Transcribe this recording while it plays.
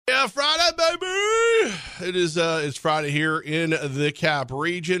It is it's Friday here in the Cap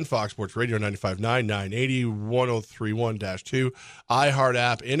region. Fox Sports Radio 95.9, 980, 1031-2, iHeart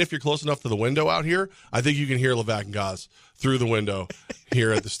app. And if you're close enough to the window out here, I think you can hear Levack and Goz through the window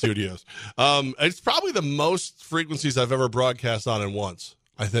here at the studios. It's probably the most frequencies I've ever broadcast on in once,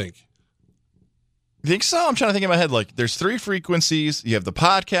 I think. You think so? I'm trying to think in my head. Like, there's 3 frequencies. You have the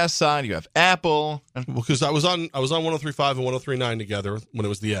podcast side. You have Apple. Well, because I was on 103.5 and 103.9 together when it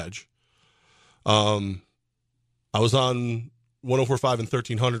was the Edge. I was on 104.5 and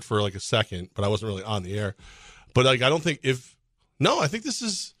 1300 for like a second, but I wasn't really on the air. But like, I think this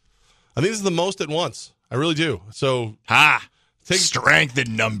is the most at once. I really do. So strength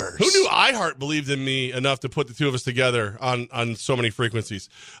in numbers. Who knew iHeart believed in me enough to put the two of us together on so many frequencies?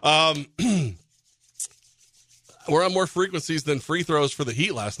 We're on more frequencies than free throws for the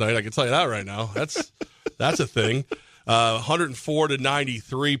Heat last night. I can tell you that right now. That's a thing.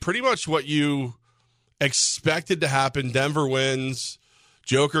 104-93, pretty much what you expected to happen. Denver wins.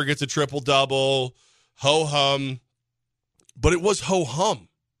 Joker gets a triple-double. Ho-hum. But it was ho-hum.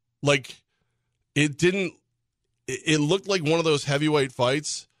 Like, it looked like one of those heavyweight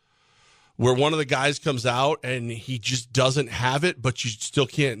fights where one of the guys comes out and he just doesn't have it, but you still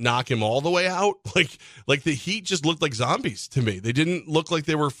can't knock him all the way out. Like the Heat just looked like zombies to me. They didn't look like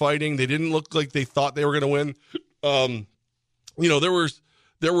they were fighting. They didn't look like they thought they were going to win.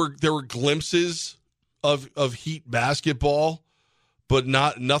 There were glimpses of Heat basketball, but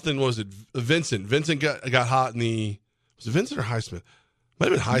nothing. Was it Vincent? Vincent got hot in was it Vincent or Highsmith?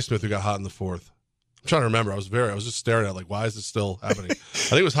 Might have been Highsmith who got hot in the fourth. I'm trying to remember. I was just staring at it like, why is this still happening? I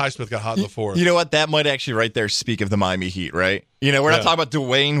think it was Highsmith got hot in the fourth. You know what? That might actually right there speak of the Miami Heat, right? We're not talking about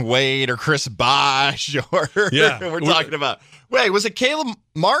Dwayne Wade or Chris Bosh or we're talking about, was it Caleb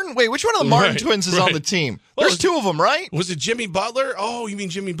Martin? Wait, which one of the Martin twins is on the team? There's 2 of them, right? Was it Jimmy Butler? Oh, you mean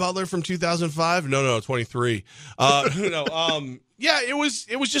Jimmy Butler from 2005? No, 23. It was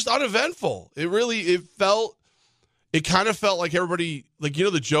just uneventful. It kind of felt like everybody, like,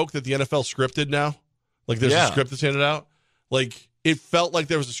 the joke that the NFL scripted now? Like, there's a script that's handed out. Like, it felt like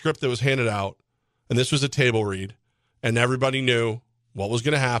there was a script that was handed out, and this was a table read, and everybody knew what was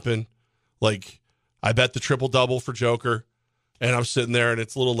going to happen. Like, I bet the triple-double for Joker, and I'm sitting there, and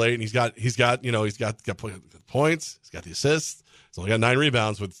it's a little late, and he's got points, he's got the assists. He's only got 9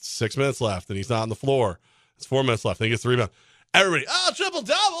 rebounds with 6 minutes left, and he's not on the floor. It's 4 minutes left, and he gets the rebound. Everybody,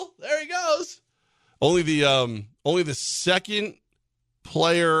 triple-double, there he goes. Only the second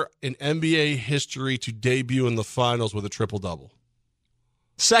player in NBA history to debut in the finals with a triple-double.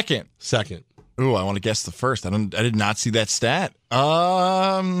 Second. Ooh, I want to guess the first. I did not see that stat.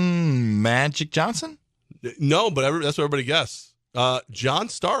 Magic Johnson? No, but that's what everybody guessed. John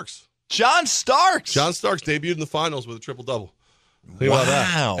Starks. John Starks debuted in the finals with a triple-double. Think about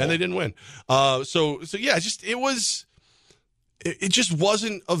that. And they didn't win. It just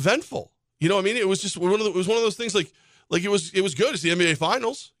wasn't eventful. You know what I mean? It was just one of those things like it was good. It's the NBA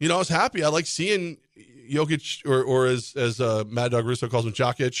Finals. I was happy. I like seeing Jokic, or as Mad Dog Russo calls him,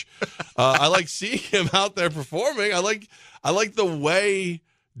 Jokic. I like seeing him out there performing. I like the way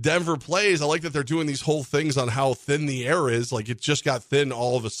Denver plays. I like that they're doing these whole things on how thin the air is. Like, it just got thin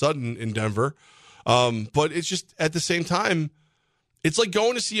all of a sudden in Denver. But it's just, at the same time, it's like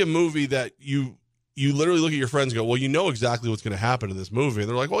going to see a movie that you literally look at your friends and go, well, you know exactly what's going to happen in this movie. And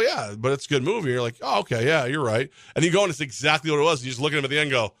they're like, well, yeah, but it's a good movie. And you're like, oh, okay, yeah, you're right. And you go and it's exactly what it was. And you just look at them at the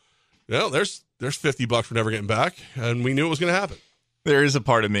end and go, there's $50 we're never getting back. And we knew it was going to happen. There is a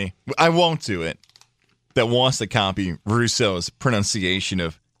part of me, I won't do it, that wants to copy Russo's pronunciation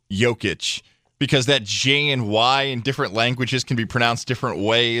of Jokic, because that J and Y in different languages can be pronounced different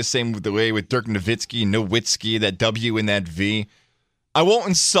ways. Same with the way with Dirk Nowitzki, Nowitzki, that W and that V. I won't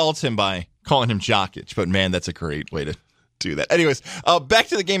insult him by calling him Jokic, but man, that's a great way to do that. Anyways, back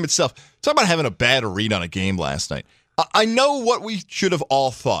to the game itself. Talk about having a bad read on a game last night. I know what we should have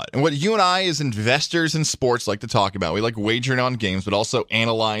all thought, and what you and I as investors in sports like to talk about. We like wagering on games, but also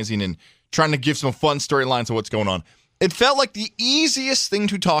analyzing and trying to give some fun storylines of what's going on. It felt like the easiest thing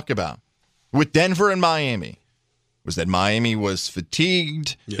to talk about with Denver and Miami was that Miami was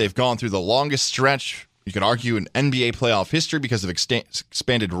fatigued. Yeah. They've gone through the longest stretch, you could argue, in NBA playoff history because of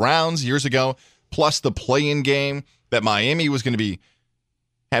expanded rounds years ago, plus the play-in game, that Miami was going to be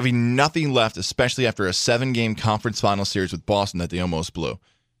having nothing left, especially after a 7-game conference final series with Boston that they almost blew.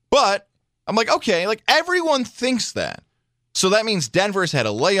 But I'm like, okay, like everyone thinks that. So that means Denver's had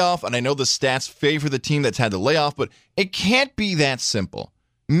a layoff, and I know the stats favor the team that's had the layoff, but it can't be that simple.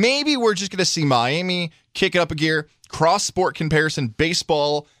 Maybe we're just going to see Miami kick it up a gear, cross-sport comparison,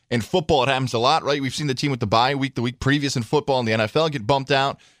 baseball and football. It happens a lot, right? We've seen the team with the bye week, the week previous in football and the NFL get bumped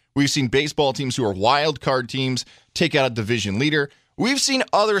out. We've seen baseball teams who are wild card teams take out a division leader. We've seen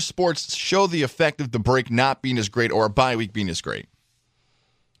other sports show the effect of the break not being as great or a bye week being as great.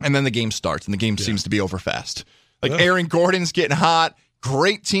 And then the game starts, and the game seems to be over fast. Like Aaron Gordon's getting hot.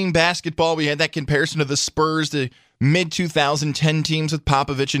 Great team basketball. We had that comparison to the Spurs, the mid-2010 teams with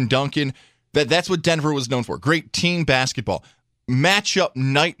Popovich and Duncan. That's what Denver was known for. Great team basketball. Matchup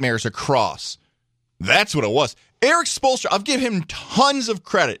nightmares across. That's what it was. Eric Spoelstra, I've given him tons of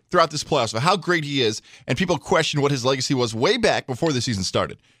credit throughout this playoffs for how great he is, and people question what his legacy was way back before the season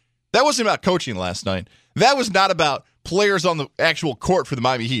started. That wasn't about coaching last night. That was not about players on the actual court for the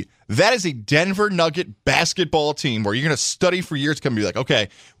Miami Heat. That is a Denver Nugget basketball team where you're going to study for years to come and be like, okay,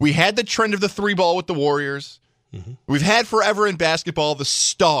 we had the trend of the three ball with the Warriors. Mm-hmm. We've had forever in basketball the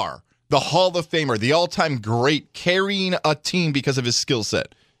star, the Hall of Famer, the all-time great carrying a team because of his skill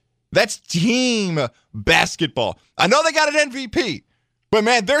set. That's team basketball. I know they got an MVP, but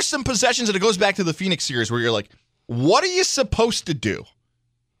man, there's some possessions, and it goes back to the Phoenix series where you're like, what are you supposed to do?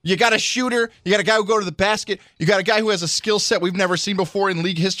 You got a shooter, you got a guy who go to the basket, you got a guy who has a skill set we've never seen before in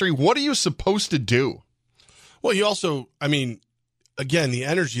league history. What are you supposed to do? Well, you also, I mean, again, the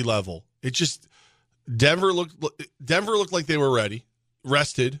energy level. It just Denver looked like they were ready,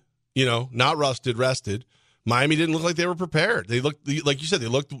 rested, not rusted, rested. Miami didn't look like they were prepared. They looked, like you said, they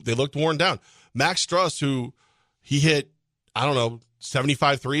looked worn down. Max Struss, who he hit,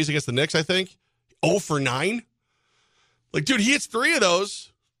 75 threes against the Knicks, I think, 0 for 9. Like, dude, he hits 3 of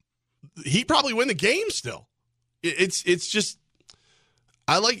those, he'd probably win the game still. It's just,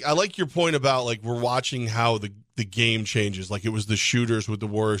 I like your point about, like, we're watching how the game changes. Like, it was the shooters with the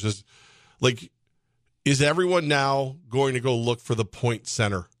Warriors. Is everyone now going to go look for the point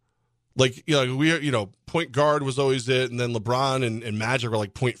center? Like, point guard was always it, and then LeBron and Magic were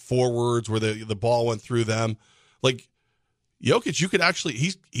like point forwards where the ball went through them. Like, Jokic, you could actually,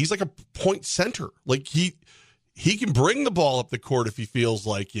 he's like a point center. Like, he can bring the ball up the court if he feels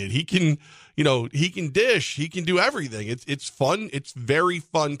like it. He can, he can dish. He can do everything. It's fun. It's very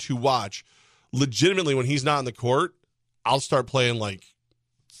fun to watch. Legitimately, when he's not on the court, I'll start playing like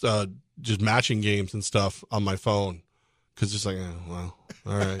just matching games and stuff on my phone. Because it's like, well,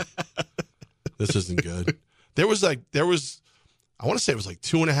 all right, this isn't good. There was, I want to say it was like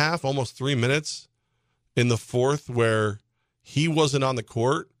 2.5, almost 3 minutes in the fourth where he wasn't on the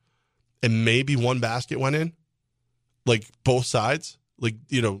court and maybe one basket went in, like both sides. Like,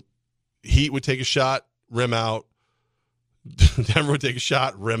 Heat would take a shot, rim out. Denver would take a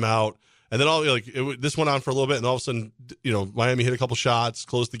shot, rim out. And then this went on for a little bit, and all of a sudden, Miami hit a couple shots,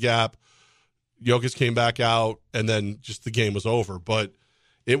 closed the gap. Jokic came back out, and then just the game was over. But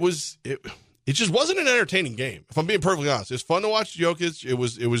it just wasn't an entertaining game, if I'm being perfectly honest. It's fun to watch Jokic.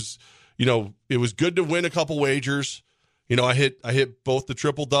 It was good to win a couple wagers. I hit both the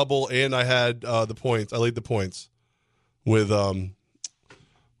triple double and I had the points. I laid the points with the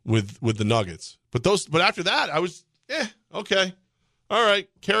Nuggets. But after that, I was okay. All right,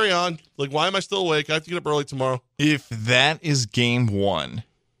 carry on. Like, why am I still awake? I have to get up early tomorrow. If that is game one,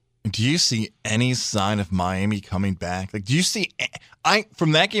 do you see any sign of Miami coming back? Like, do you see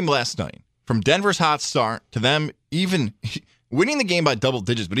from that game last night, from Denver's hot start to them even winning the game by double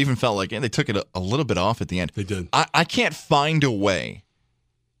digits, but even felt like they took it a little bit off at the end. They did. I can't find a way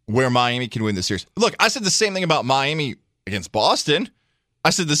where Miami can win this series. Look, I said the same thing about Miami against Boston.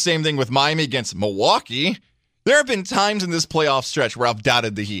 I said the same thing with Miami against Milwaukee. There have been times in this playoff stretch where I've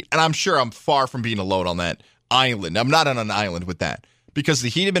doubted the Heat, and I'm sure I'm far from being alone on that island. I'm not on an island with that. Because the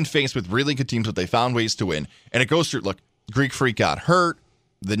Heat have been faced with really good teams, but they found ways to win. And it goes through, look, Greek Freak got hurt.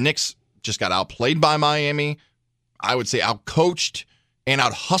 The Knicks just got outplayed by Miami. I would say outcoached and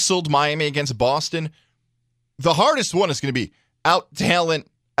out-hustled Miami against Boston. The hardest one is going to be out-talent,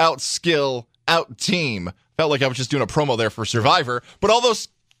 out-skill, out-team. Felt like I was just doing a promo there for Survivor. But all those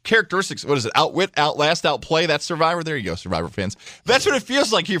characteristics, what is it? Outwit, outlast, outplay. That's Survivor. There you go, Survivor fans. That's what it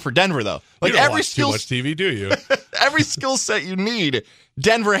feels like here for Denver, though. Like, you don't watch too much TV, do you? Every skill set you need,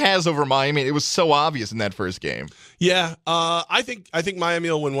 Denver has over Miami. It was so obvious in that first game. Yeah, I think Miami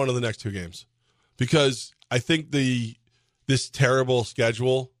will win one of the next 2 games because I think this terrible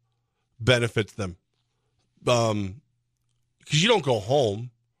schedule benefits them. Because you don't go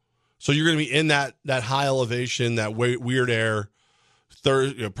home, so you're going to be in that high elevation, that weird air.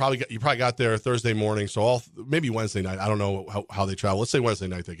 You probably got there Thursday morning, so maybe Wednesday night. I don't know how they travel. Let's say Wednesday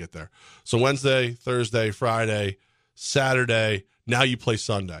night they get there. So Wednesday, Thursday, Friday, Saturday. Now you play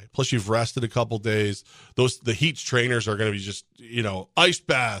Sunday. Plus you've rested a couple days. The Heat's trainers are going to be just ice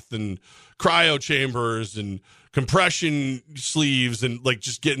bath and cryo chambers and compression sleeves and like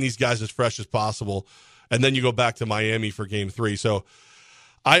just getting these guys as fresh as possible. And then you go back to Miami for Game 3. So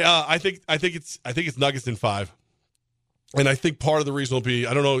I think it's Nuggets in 5. And I think part of the reason will be,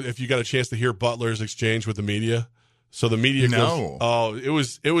 I don't know if you got a chance to hear Butler's exchange with the media. So the media it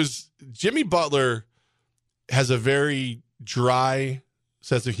was Jimmy Butler has a very dry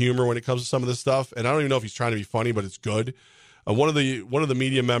sense of humor when it comes to some of this stuff, and I don't even know if he's trying to be funny, but it's good. One of the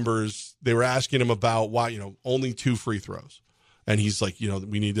media members, they were asking him about why, only 2 free throws. And he's like,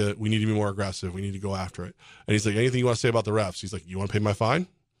 we need to be more aggressive. We need to go after it. And he's like, anything you want to say about the refs? He's like, you want to pay my fine?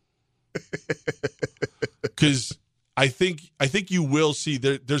 Because I think you will see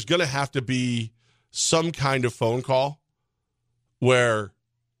there's going to have to be some kind of phone call where,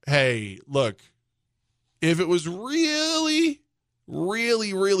 hey, look, if it was really,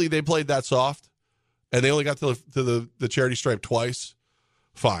 really, really they played that soft and they only got to the charity stripe twice,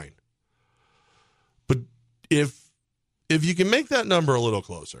 fine. But if you can make that number a little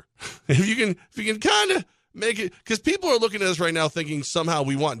closer, if you can kind of make it, because people are looking at us right now thinking somehow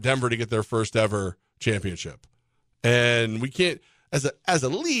we want Denver to get their first ever championship. And we can't, as a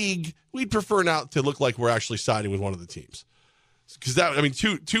league, we'd prefer not to look like we're actually siding with one of the teams. Because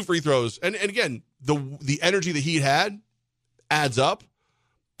two free throws, and again, the energy that he had adds up.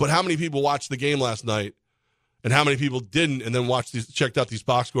 But how many people watched the game last night, and how many people didn't, and then checked out these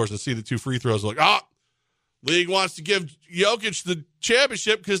box scores and see the 2 free throws, like, league wants to give Jokic the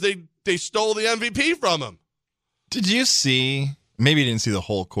championship because they stole the MVP from him. Did you see? Maybe you didn't see the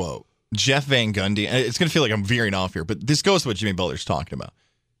whole quote. Jeff Van Gundy, it's going to feel like I'm veering off here, but this goes to what Jimmy Butler's talking about.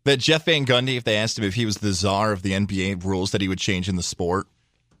 That Jeff Van Gundy, if they asked him if he was the czar of the NBA rules that he would change in the sport,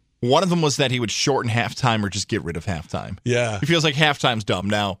 one of them was that he would shorten halftime or just get rid of halftime. Yeah. He feels like halftime's dumb.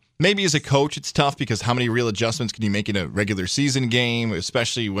 Now, maybe as a coach it's tough because how many real adjustments can you make in a regular season game,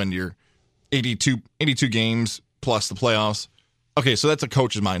 especially when you're 82 games plus the playoffs? Okay, so that's a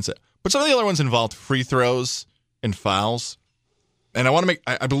coach's mindset. But some of the other ones involved free throws and fouls. And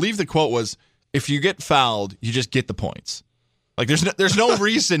I believe the quote was, if you get fouled, you just get the points. Like, there's no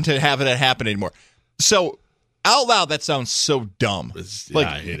reason to have it happen anymore. So, out loud, that sounds so dumb.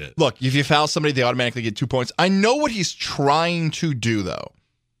 I hate it. Look, if you foul somebody, they automatically get 2 points. I know what he's trying to do, though.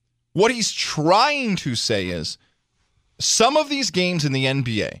 What he's trying to say is, some of these games in the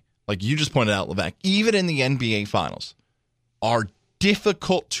NBA, like you just pointed out, Levack, even in the NBA Finals, are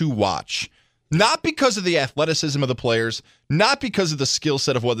difficult to watch. Not because of the athleticism of the players, not because of the skill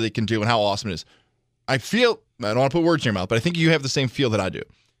set of what they can do and how awesome it is. I don't want to put words in your mouth, but I think you have the same feel that I do.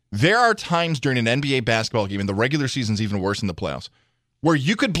 There are times during an NBA basketball game, and the regular season's even worse than the playoffs, where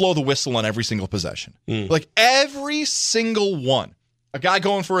you could blow the whistle on every single possession. Like every single one. A guy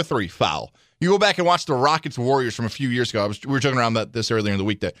going for a 3, foul. You go back and watch the Rockets Warriors from a few years ago. We were joking around about this earlier in the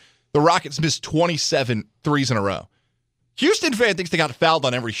week that the Rockets missed 27 threes in a row. Houston fan thinks they got fouled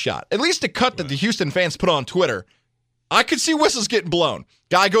on every shot. At least a cut that the Houston fans put on Twitter, I could see whistles getting blown.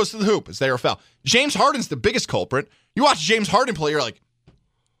 Guy goes to the hoop. Is there a foul? James Harden's the biggest culprit. You watch James Harden play, you're like,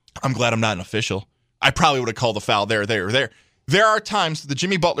 I'm glad I'm not an official. I probably would have called the foul there. There are times, the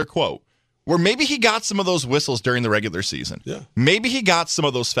Jimmy Butler quote, where maybe he got some of those whistles during the regular season. Yeah. Maybe he got some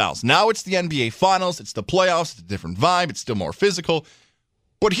of those fouls. Now it's the NBA Finals. It's the playoffs. It's a different vibe. It's still more physical.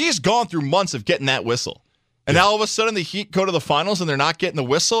 But he's gone through months of getting that whistle. And now all of a sudden the Heat go to the finals and they're not getting the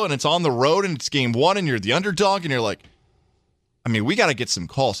whistle and it's on the road and it's game 1 and you're the underdog and you're like, we got to get some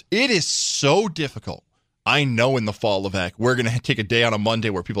calls. It is so difficult. I know in the fall, Levack, we're going to take a day on a Monday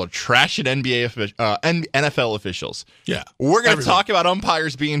where people are trashing NFL officials. Yeah. We're going to talk about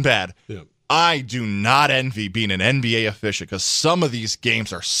umpires being bad. Yeah. I do not envy being an NBA official because some of these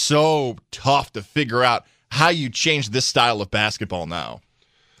games are so tough to figure out how you change this style of basketball now.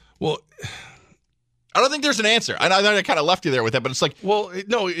 Well, I don't think there's an answer. I know I kind of left you there with that, but it's like,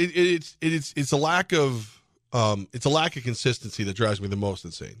 it's a lack of consistency that drives me the most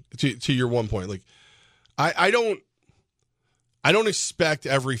insane. To your one point, like I don't expect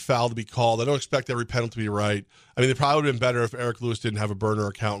every foul to be called. I don't expect every penalty to be right. It probably would have been better if Eric Lewis didn't have a burner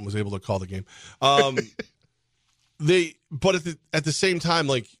account and was able to call the game. But at the same time,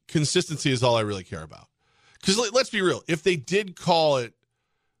 like, consistency is all I really care about. Because let's be real, if they did call it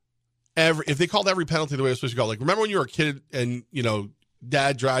if they called every penalty the way it was supposed to go, like, remember when you were a kid and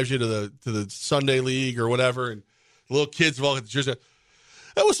dad drives you to the Sunday league or whatever, and the little kids have all got the jersey.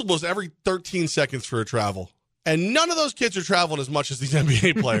 That was almost every 13 seconds for a travel. And none of those kids are traveling as much as these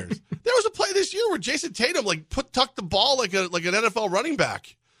NBA players. There was a play this year where Jason Tatum tucked the ball like an NFL running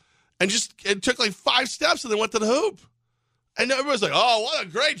back, and it took like 5 steps and then went to the hoop. And everybody's like, "Oh, what a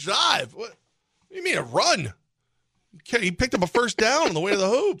great drive! What do you mean a run? He picked up a first down on the way to the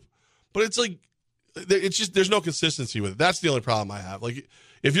hoop." But it's like, it's just, there's no consistency with it. That's the only problem I have. Like,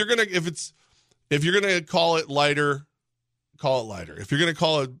 if you're gonna call it lighter, call it lighter. If you're going to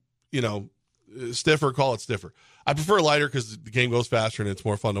call it, stiffer, call it stiffer. I prefer lighter because the game goes faster and it's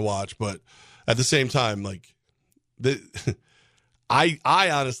more fun to watch. But at the same time, like, I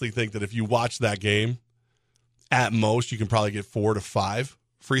honestly think that if you watch that game, at most you can probably get 4 to 5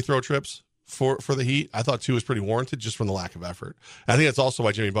 free throw trips for the Heat. I thought 2 was pretty warranted just from the lack of effort. I think that's also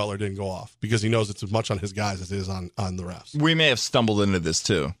why Jimmy Butler didn't go off, because he knows it's as much on his guys as it is on the refs. We may have stumbled into this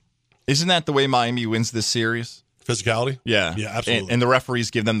too. Isn't that the way Miami wins this series? Physicality? Yeah. Yeah, absolutely. And the referees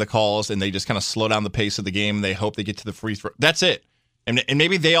give them the calls, and they just kind of slow down the pace of the game, and they hope they get to the free throw. That's it. And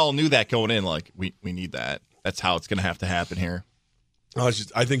maybe they all knew that going in, like, we need that. That's how it's going to have to happen here. I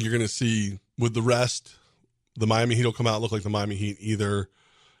think you're going to see, with the rest, the Miami Heat will come out and look like the Miami Heat either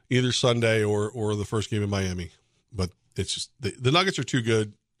Sunday or the first game in Miami. But it's just the Nuggets are too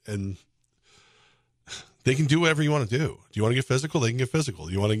good, and they can do whatever you want to do. Do you want to get physical? They can get physical.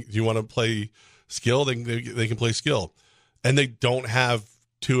 Do you want to play skill? They can play skill. And they don't have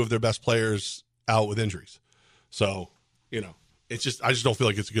 2 of their best players out with injuries. So, it's just, I just don't feel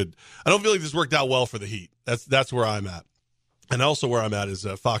like it's good. I don't feel like this worked out well for the Heat. That's where I'm at. And also where I'm at is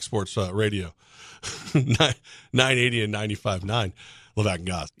Fox Sports Radio, 980 and 95.9. Levack and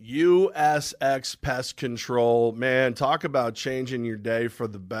Goz. USX Pest Control. Man, talk about changing your day for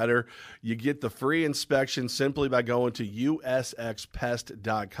the better. You get the free inspection simply by going to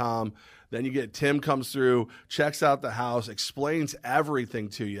usxpest.com. Then you get Tim comes through, checks out the house, explains everything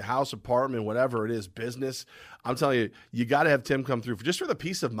to you, house, apartment, whatever it is, business. I'm telling you, you got to have Tim come through just for the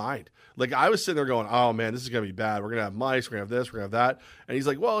peace of mind. Like, I was sitting there going, oh, man, this is going to be bad. We're going to have mice. We're going to have this. We're going to have that. And he's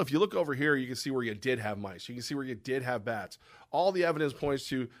like, well, if you look over here, you can see where you did have mice. You can see where you did have bats. All the evidence points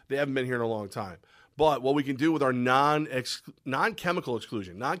to they haven't been here in a long time. But what we can do with our non-chemical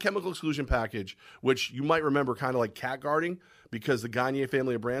exclusion package, which you might remember kind of like cat guarding, because the Gagne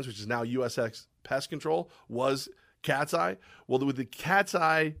family of brands, which is now USX Pest Control, was Cat's Eye. Well, with the Cat's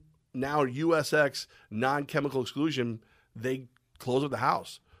Eye, now USX non-chemical exclusion, they close up the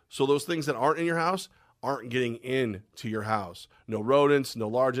house. So those things that aren't in your house aren't getting into your house. No rodents, no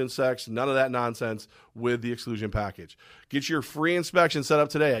large insects, none of that nonsense with the exclusion package. Get your free inspection set up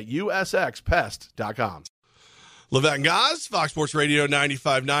today at usxpest.com. Levack and Goz, Fox Sports Radio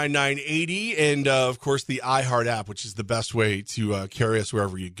 95.9, 980, and, of course, the iHeart app, which is the best way to carry us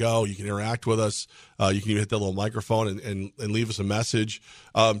wherever you go. You can interact with us. You can even hit that little microphone and leave us a message.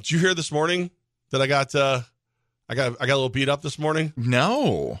 Did you hear this morning that I got a little beat up this morning?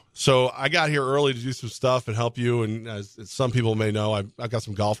 No. So I got here early to do some stuff and help you, and as some people may know, I got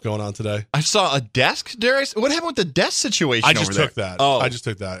some golf going on today. I saw a desk, Darius. What happened with the desk situation I just over took there? that. Oh. I just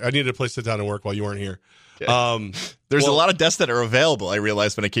took that. I needed a place to sit down and work while you weren't here. There's a lot of desks that are available, I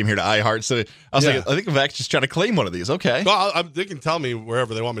realized when I came here to iHeart. So I was like, I think Levack's just trying to claim one of these. Okay. Well, they can tell me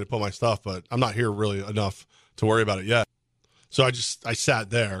wherever they want me to put my stuff, but I'm not here really enough to worry about it yet. So I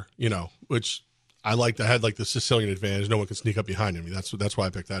sat there, which I liked. I had like the Sicilian advantage. No one could sneak up behind me. That's why I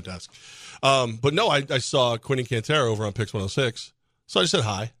picked that desk. But no, I saw Quentin Cantero over on Pix 106. So I just said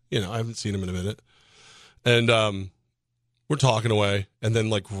hi. I haven't seen him in a minute. And we're talking away. And then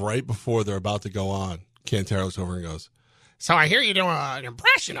like right before they're about to go on, Cantero looks over and goes, "So I hear you doing an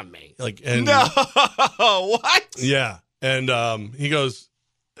impression of me." No, what? Yeah. And he goes,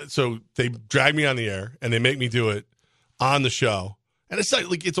 so they drag me on the air and they make me do it on the show. And it's like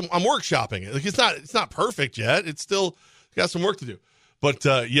I'm workshopping it. Like it's not perfect yet. It's still got some work to do. But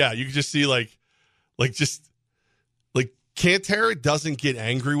yeah, you can just see like Cantero doesn't get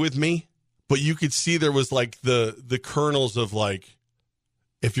angry with me, but you could see there was like the kernels of like,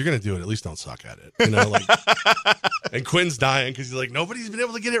 if you're gonna do it, at least don't suck at it. And Quinn's dying because he's like, nobody's been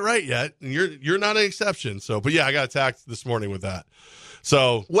able to get it right yet, and you're not an exception. So, but yeah, I got attacked this morning with that.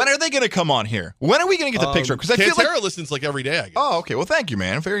 So when are they going to come on here? When are we going to get the picture? Because I feel like listens like every day, I guess. Oh, okay. Well, thank you,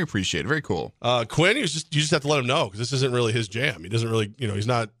 man. Very appreciated. Very cool. Quinn, you just have to let him know because this isn't really his jam. He doesn't really, he's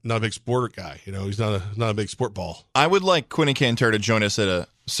not a big sport guy. He's not a big sport ball. I would like Quinn and Cantero to join us at a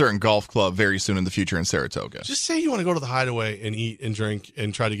certain golf club very soon in the future in Saratoga. Just say you want to go to the Hideaway and eat and drink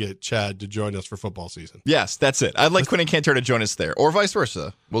and try to get Chad to join us for football season. Yes, that's it. I'd like Quinn and Cantero to join us there, or vice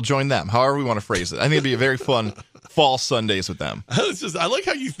versa. We'll join them. However we want to phrase it. I think it'd be a very fun fall Sundays with them. I like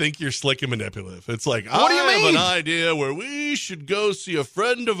how you think you're slick and manipulative. It's like, what do you mean? I have an idea where we should go see a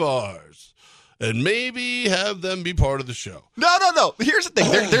friend of ours and maybe have them be part of the show. No. Here's the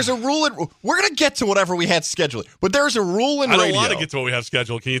thing. There's a rule. We're going to get to whatever we had scheduled. But there's a rule in radio. I don't want to get to what we have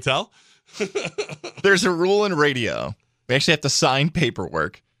scheduled. Can you tell? There's a rule in radio. We actually have to sign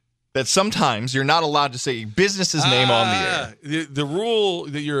paperwork that sometimes you're not allowed to say business's name on the air. The rule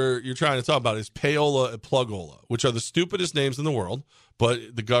that you're trying to talk about is payola and plugola, which are the stupidest names in the world,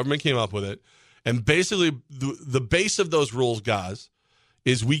 but the government came up with it. And basically, the base of those rules, guys,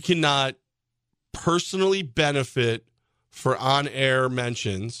 is we cannot personally benefit for on-air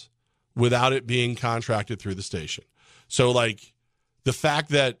mentions without it being contracted through the station. So, like, the fact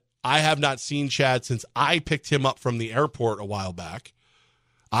that I have not seen Chad since I picked him up from the airport a while back,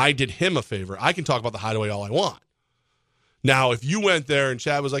 I did him a favor. I can talk about the Hideaway all I want. Now, if you went there and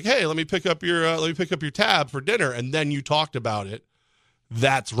Chad was like, "Hey, let me pick up your tab for dinner," and then you talked about it,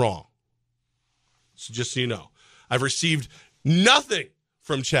 that's wrong. So just so you know, I've received nothing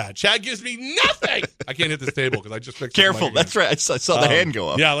from Chad. Chad gives me nothing. I can't hit this table because I just fixed it. Careful. That's right. I saw the hand go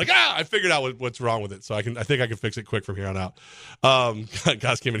up. Yeah, I figured out what's wrong with it, so I think I can fix it quick from here on out.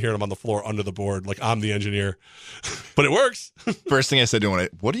 Guys came in here and I'm on the floor under the board like I'm the engineer, but it works. First thing I said to him,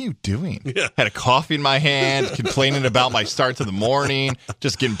 what are you doing? Yeah. Had a coffee in my hand, complaining about my start to the morning,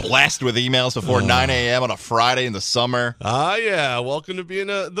 just getting blasted with emails before 9 a.m. on a Friday in the summer. Yeah. Welcome to being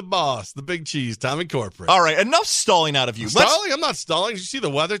the boss, the big cheese, Tommy Corporate. All right, enough stalling out of you. Stalling? I'm not stalling. Did you see the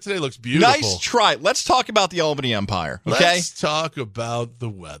weather today? Looks beautiful. Nice try. Let's talk about the Albany Empire, okay? Let's talk about the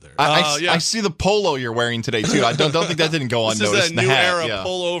weather. I see the polo you're wearing today, too. I don't think that didn't go unnoticed. This is a new era yeah.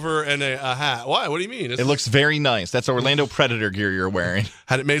 pullover and a hat. Why? What do you mean? It looks very nice. That's Orlando Predator gear you're wearing.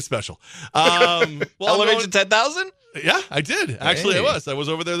 Had it made special. Elevation 10,000? Yeah, I did. Actually, Hey. I was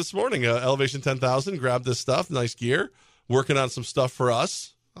over there this morning. Elevation 10,000, grabbed this stuff, nice gear, working on some stuff for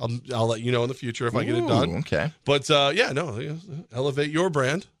us. I'll let you know in the future if I get it done. Okay. But, elevate your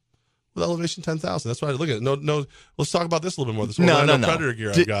brand with Elevation 10,000. That's why I look at it. No. Let's talk about this a little bit more. This Orlando Predator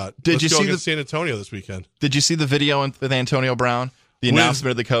gear I've got. Let's you go see against San Antonio this weekend? Did you see the video with Antonio Brown? The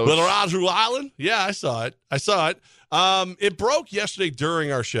announcement of the coach? With Rodger Wyland? Yeah, I saw it. It broke yesterday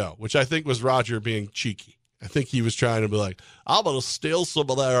during our show, which I think was Rodger being cheeky. I think he was trying to be like, I'm going to steal some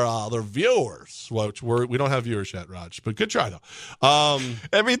of their viewers, which we don't have viewers yet, Raj, but good try, though.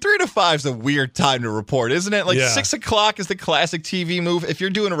 3 to 5 is a weird time to report, isn't it? 6 o'clock is the classic TV move. If you're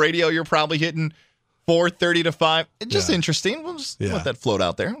doing radio, you're probably hitting 4:30 to 5. It's just interesting. We'll just let that float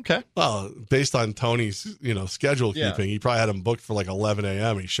out there. Okay. Well, based on Tony's, schedule keeping, he probably had him booked for 11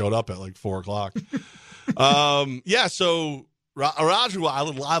 a.m. He showed up at 4 o'clock. So Rodger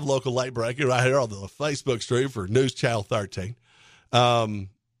Wyland, live local light breaker right here on the Facebook stream for News Channel 13.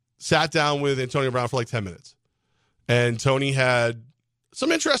 Sat down with Antonio Brown for 10 minutes. And Tony had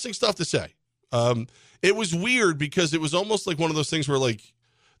some interesting stuff to say. It was weird because it was almost like one of those things where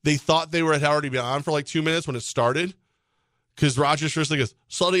they thought they had already been on for 2 minutes when it started. Because Rodger first goes,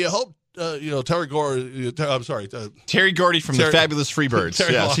 so do you hope, Terry Gordy, Terry Gordy from the Fabulous Freebirds.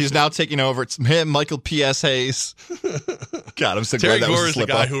 Yes, he's now taking over. It's him, Michael P.S. Hayes. God, I'm so Terry glad that Gore was a is the slip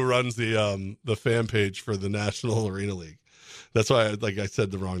guy up. who runs the fan page for the National Arena League. That's why I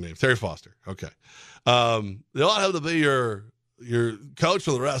said the wrong name. Terry Foster. Okay. They'll have to be your coach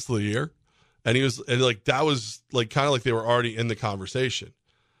for the rest of the year. And he was, and that was kind of they were already in the conversation.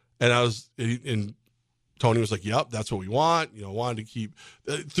 And Tony was like, yep, that's what we want. Wanted to keep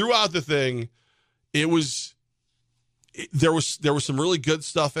throughout the thing. There was some really good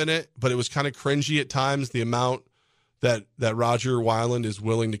stuff in it, but it was kind of cringy at times. The amount that Rodger Wyland is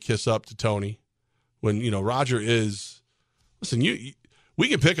willing to kiss up to Tony when, Rodger is, listen, we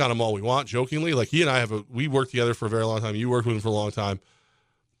can pick on him all we want jokingly. He and I we worked together for a very long time. You worked with him for a long time.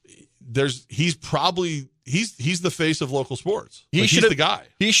 He's the face of local sports. He's the guy.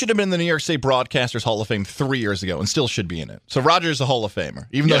 He should have been in the New York State Broadcasters Hall of Fame 3 years ago and still should be in it. So Rodger's a Hall of Famer.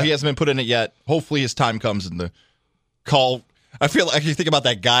 Even though he hasn't been put in it yet, hopefully his time comes in the call. I feel like you think about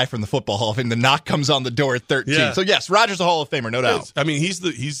that guy from the Football Hall of Fame. The knock comes on the door at 13. Yeah. So yes, Rodger's a Hall of Famer, no doubt. I mean, he's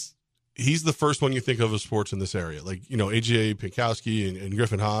the first one you think of sports in this area. AJ Pinkowski and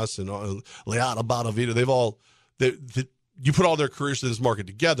Griffin Haas and Leata Bonavita. They've all you put all their careers in this market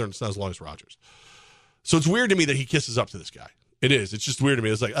together, and it's not as long as Rodgers. So it's weird to me that he kisses up to this guy. It is. It's just weird to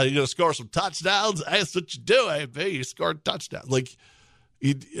me. It's like, you're going to score some touchdowns? That's what you do, AB. You scored a touchdown.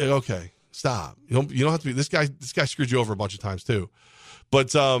 Okay, stop. You don't have to be. This guy screwed you over a bunch of times, too.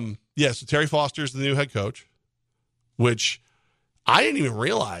 But, so Terry Foster's the new head coach, which I didn't even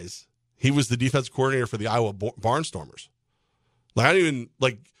realize he was the defensive coordinator for the Iowa Barnstormers. I didn't even,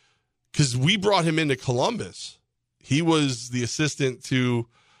 because we brought him into Columbus. He was the assistant to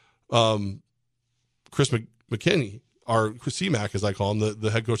Chris McKinney, or Chris C-Mac, as I call him, the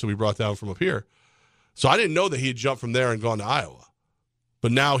head coach that we brought down from up here. So I didn't know that he had jumped from there and gone to Iowa.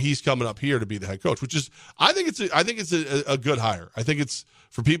 But now he's coming up here to be the head coach, which is, I think it's a good hire. I think it's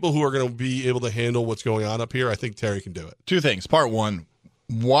for people who are going to be able to handle what's going on up here. I think Terry can do it. Two things. Part one,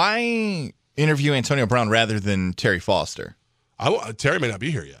 why interview Antonio Brown rather than Terry Foster? Terry may not be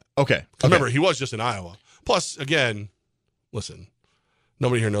here yet. Okay. Remember, he was just in Iowa. Plus, again, listen,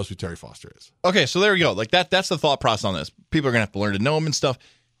 Nobody here knows who Terry Foster is. Okay, so there we go. Like that's the thought process on this. People are going to have to learn to know him and stuff.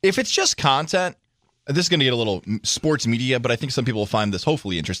 If it's just content, this is going to get a little sports media, but I think some people will find this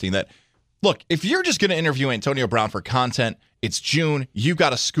hopefully interesting that, look, if you're just going to interview Antonio Brown for content, it's June, you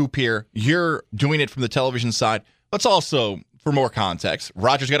got a scoop here, you're doing it from the television side. Let's also, for more context,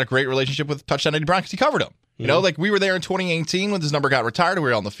 Rodger's got a great relationship with Touchdown Eddie Brown because he covered him. You know, like we were there in 2018 when his number got retired. We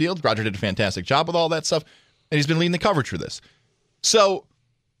were on the field. Rodger did a fantastic job with all that stuff, and he's been leading the coverage for this. So,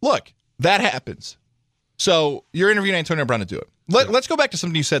 look, that happens. So you're interviewing Antonio Brown to do it. Let's go back to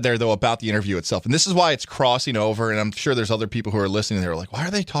something you said there, though, about the interview itself. And this is why it's crossing over, and I'm sure there's other people who are listening. They're like, why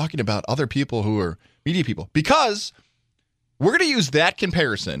are they talking about other people who are media people? Because we're going to use that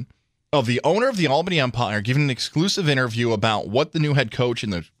comparison of the owner of the Albany Empire giving an exclusive interview about what the new head coach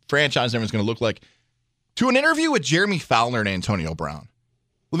and the franchise and everything's going to look like to an interview with Jeremy Fowler and Antonio Brown.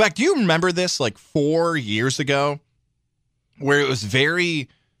 Levack, do you remember this like 4 years ago where it was very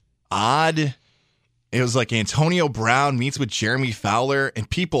odd? It was like Antonio Brown meets with Jeremy Fowler, and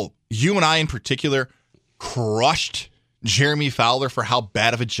people, you and I in particular, crushed Jeremy Fowler for how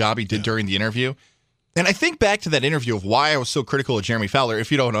bad of a job he did during the interview. And I think back to that interview of why I was so critical of Jeremy Fowler. If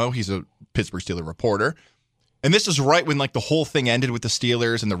you don't know, he's a Pittsburgh Steelers reporter. And this is right when like the whole thing ended with the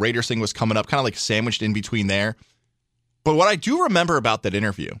Steelers and the Raiders thing was coming up, kind of like sandwiched in between there. But what I do remember about that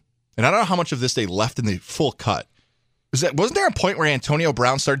interview, and I don't know how much of this they left in the full cut, is that wasn't there a point where Antonio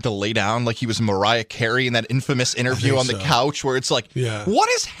Brown started to lay down like he was Mariah Carey in that infamous interview on the couch where it's like, what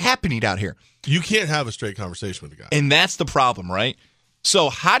is happening out here? You can't have a straight conversation with the guy. And that's the problem, right? So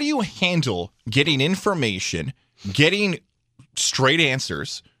how do you handle getting information, getting straight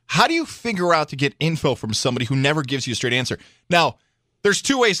answers? How do you figure out to get info from somebody who never gives you a straight answer? Now, there's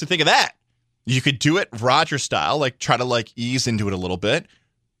two ways to think of that. You could do it Rodger style, like try to like ease into it a little bit.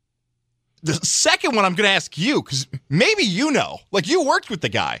 The second one I'm going to ask you, because maybe you know, like you worked with the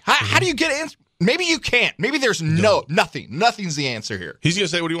guy. How do you get answer? Maybe you can't. Maybe there's nothing. Nothing's the answer here. He's going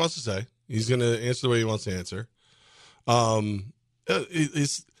to say what he wants to say. He's going to answer the way he wants to answer.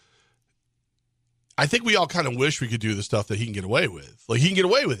 I think we all kind of wish we could do the stuff that he can get away with. Like he can get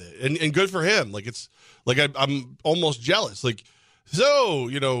away with it, and good for him. Like it's like I'm almost jealous. Like, so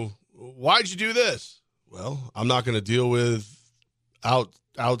why'd you do this? Well, I'm not going to deal with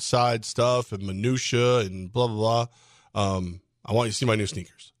outside stuff and minutia and blah blah blah. I want you to see my new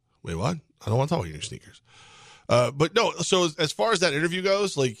sneakers. Wait, what? I don't want to talk about your new sneakers. But no. So as far as that interview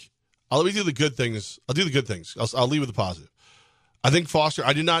goes, like let me do the good things. I'll do the good things. I'll leave with the positive. I think Foster.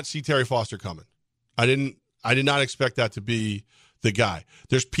 I did not see Terry Foster coming. I did not expect that to be the guy.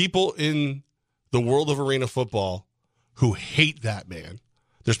 There's people in the world of arena football who hate that man.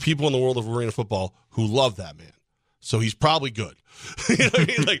 There's people in the world of arena football who love that man. So he's probably good. You know what I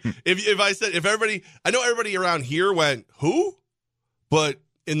mean? Like if everybody, I know everybody around here went, who? But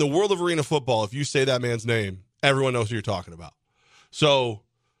in the world of arena football, if you say that man's name, everyone knows who you're talking about. So,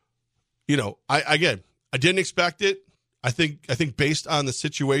 I didn't expect it. I think based on the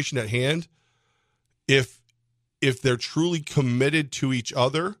situation at hand, if they're truly committed to each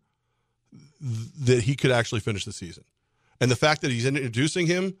other, that he could actually finish the season. And the fact that he's introducing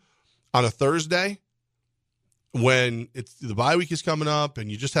him on a Thursday when it's the bye week is coming up and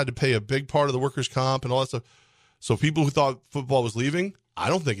you just had to pay a big part of the workers' comp and all that stuff. So people who thought football was leaving, I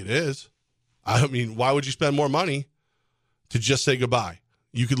don't think it is. I mean, why would you spend more money to just say goodbye?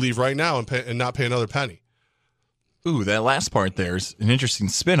 You could leave right now and not pay another penny. Ooh, that last part there's an interesting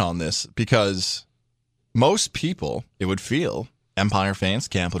spin on this because most people, it would feel, Empire fans,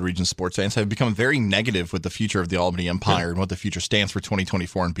 Capital Region sports fans, have become very negative with the future of the Albany Empire and what the future stands for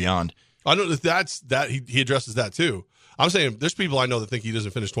 2024 and beyond. I know that he addresses that too. I'm saying there's people I know that think he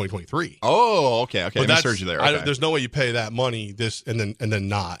doesn't finish 2023. Oh, okay. But I misheard you there. Okay. There's no way you pay that money and then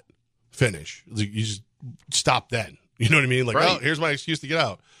not finish. You just stop then. You know what I mean? Like, right. Oh, here's my excuse to get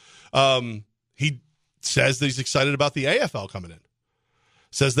out. He says that he's excited about the AFL coming in.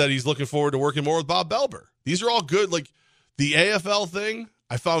 Says that he's looking forward to working more with Bob Belber. These are all good. Like the AFL thing,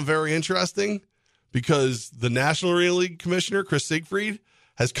 I found very interesting because the National Arena League Commissioner, Chris Siegfried,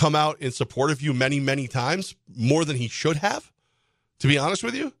 has come out in support of you many, many times, more than he should have, to be honest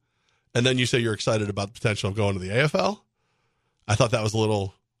with you. And then you say you're excited about the potential of going to the AFL. I thought that was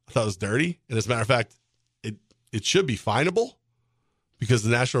it was dirty. And as a matter of fact, it should be finable because the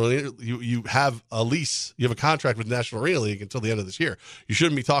National Arena, you have a lease, you have a contract with the National Arena League until the end of this year. You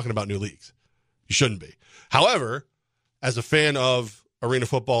shouldn't be talking about new leagues. You shouldn't be. However, as a fan of arena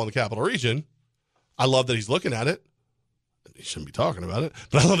football in the Capital Region, I love that he's looking at it. He shouldn't be talking about it,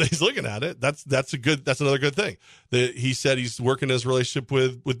 but I love that he's looking at it. That's another good thing. He said he's working his relationship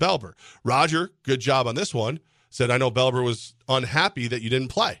with Belber. Rodger, good job on this one. said, I know Belber was unhappy that you didn't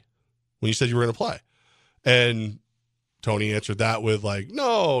play when you said you were going to play. And Tony answered that with like,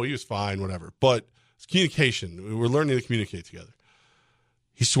 no, he was fine, whatever. But it's communication. We're learning to communicate together.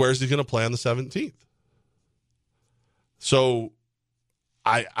 He swears he's going to play on the 17th. So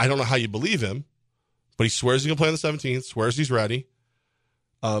I don't know how you believe him, but he swears he's going to play on the 17th, swears he's ready.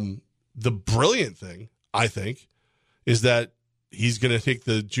 The brilliant thing, I think, is that he's going to take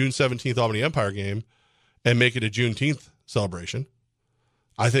the June 17th Albany Empire game and make it a Juneteenth celebration.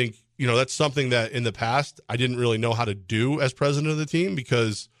 I think, that's something that in the past I didn't really know how to do as president of the team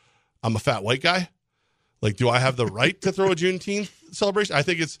because I'm a fat white guy. Like, do I have the right to throw a Juneteenth celebration? I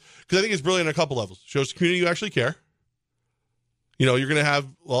think it's brilliant on a couple levels. Shows the community you actually care. You're going to have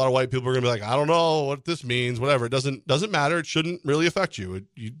a lot of white people who are going to be like, I don't know what this means, whatever. It doesn't matter. It shouldn't really affect you.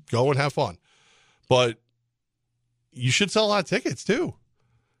 You go and have fun. But you should sell a lot of tickets, too,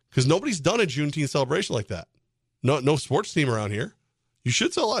 because nobody's done a Juneteenth celebration like that. No sports team around here. You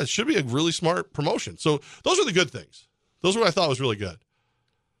should sell a lot. It should be a really smart promotion. So those are the good things. Those are what I thought was really good.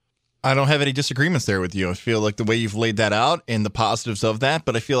 I don't have any disagreements there with you. I feel like the way you've laid that out and the positives of that,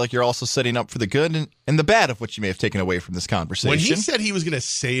 but I feel like you're also setting up for the good and the bad of what you may have taken away from this conversation. When he said he was going to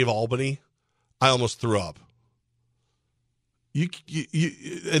save Albany, I almost threw up. You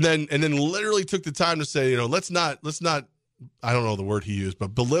and then literally took the time to say, let's not I don't know the word he used,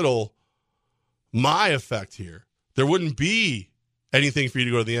 but belittle my effect here. There wouldn't be anything for you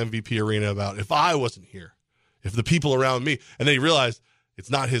to go to the MVP arena about if I wasn't here, if the people around me. And then he realized it's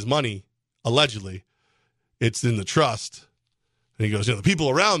not his money, allegedly. It's in the trust. And he goes, the people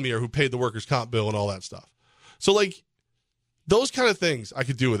around me are who paid the workers' comp bill and all that stuff. So, like, those kind of things I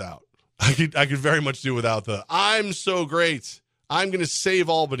could do without. I could very much do without the, I'm so great, I'm going to save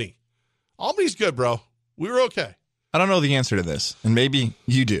Albany. Albany's good, bro. We were okay. I don't know the answer to this, and maybe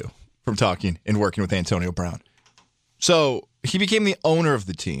you do from talking and working with Antonio Brown. So he became the owner of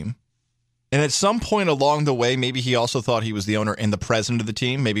the team. And at some point along the way, maybe he also thought he was the owner and the president of the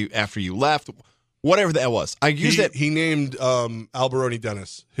team, maybe after you left, whatever that was. He named Alberoni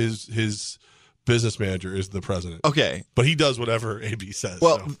Dennis, his business manager, is the president. Okay. But he does whatever AB says.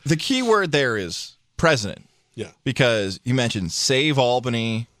 Well, so. The key word there is president. Yeah. Because you mentioned Save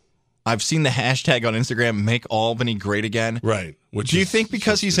Albany. I've seen the hashtag on Instagram, Make Albany Great Again. Right. Do you think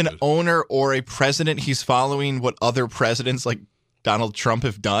because he's an owner or a president, he's following what other presidents like Donald Trump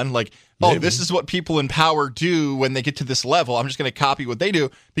have done? Like, maybe. This is what people in power do when they get to this level. I'm just going to copy what they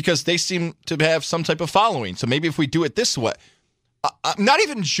do because they seem to have some type of following. So maybe if we do it this way, I'm not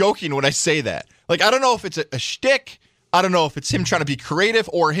even joking when I say that. Like, I don't know if it's a shtick. I don't know if it's him trying to be creative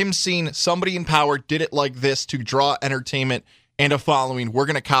or him seeing somebody in power did it like this to draw entertainment and a following. We're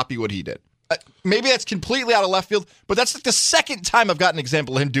going to copy what he did. Maybe that's completely out of left field, but that's like the second time I've got an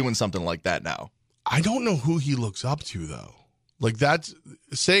example of him doing something like that now. I don't know who he looks up to, though. Like, that's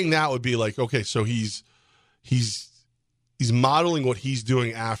saying that would be like, okay, so he's modeling what he's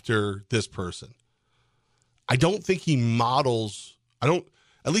doing after this person. I don't think he models. At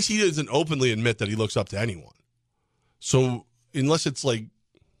least he doesn't openly admit that he looks up to anyone. So unless it's like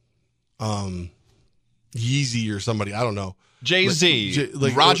Yeezy or somebody, I don't know. Jay-Z,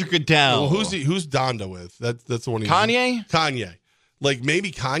 Roger Goodell. Well, who's Donda with? That's the one. Kanye. Like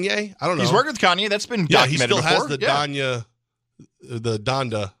maybe Kanye. I don't know. He's working with Kanye. That's been documented he still before. Has the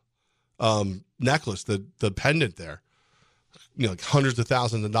Donda necklace, the pendant there. Like hundreds of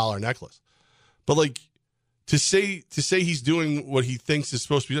thousands of dollar necklace. But like to say he's doing what he thinks is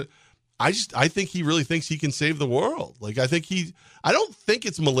supposed to be done, I think he really thinks he can save the world. Like I don't think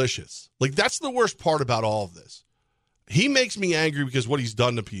it's malicious. Like that's the worst part about all of this. He makes me angry because what he's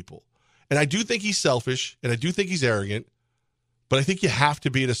done to people. And I do think he's selfish and I do think he's arrogant, but I think you have to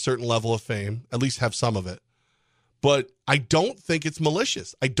be at a certain level of fame, at least have some of it. But I don't think it's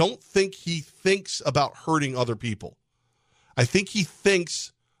malicious. I don't think he thinks about hurting other people. I think he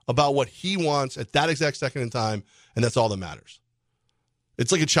thinks about what he wants at that exact second in time, and that's all that matters.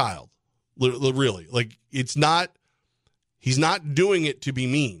 It's like a child, really. Like he's not doing it to be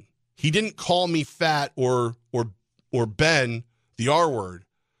mean. He didn't call me fat or Ben the R word,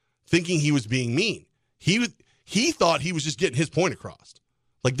 thinking he was being mean. He thought he was just getting his point across.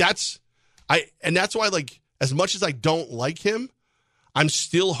 Like that's why, like, as much as I don't like him, I'm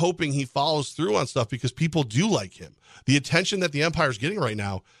still hoping he follows through on stuff because people do like him. The attention that the Empire's getting right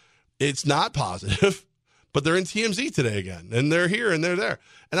now, it's not positive, but they're in TMZ today again, and they're here and they're there.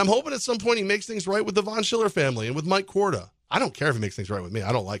 And I'm hoping at some point he makes things right with the Von Schiller family and with Mike Korda. I don't care if he makes things right with me.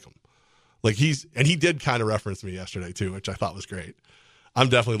 I don't like him. Like he did kind of reference me yesterday too, which I thought was great. I'm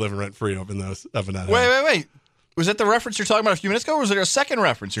definitely living rent free up in that. Wait. Was that the reference you're talking about a few minutes ago, or was there a second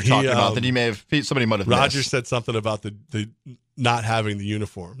reference you're talking about that somebody might have Rodger missed? said something about the not having the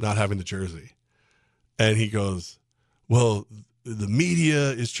uniform, not having the jersey. And he goes, well, the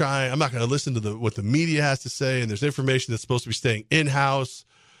media is trying. I'm not going to listen to what the media has to say, and there's information that's supposed to be staying in-house.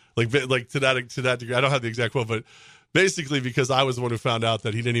 Like to that degree. I don't have the exact quote, but basically because I was the one who found out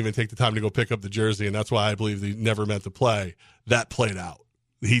that he didn't even take the time to go pick up the jersey, and that's why I believe he never meant to play. That played out.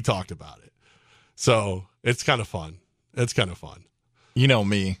 He talked about it. So it's kind of fun. It's kind of fun. You know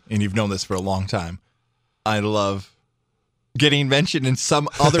me, and you've known this for a long time. I love getting mentioned in some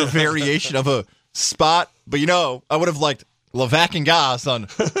other variation of a spot, but I would have liked Levack and Goz on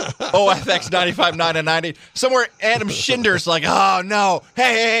OFX 95.9 and 90. Somewhere Adam Schinder's like, oh, no.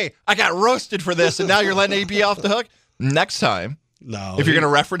 Hey, I got roasted for this, and now you're letting AB off the hook? Next time, if you're going to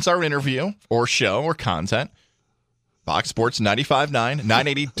reference our interview or show or content, Fox Sports 95.9,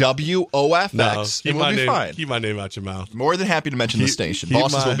 980 WOFX, and we'll be fine. Keep my name out your mouth. More than happy to mention the station.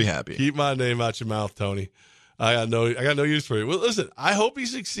 Bosses will be happy. Keep my name out your mouth, Tony. I got no use for it. Well, listen, I hope he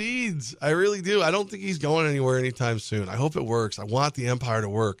succeeds. I really do. I don't think he's going anywhere anytime soon. I hope it works. I want the Empire to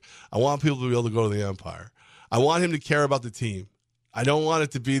work. I want people to be able to go to the Empire. I want him to care about the team. I don't want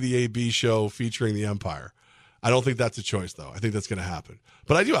it to be the AB show featuring the Empire. I don't think that's a choice, though. I think that's going to happen.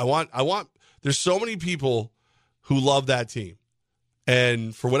 But I do. I want. There's so many people who love that team,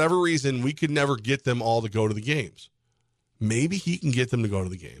 and for whatever reason, we could never get them all to go to the games. Maybe he can get them to go to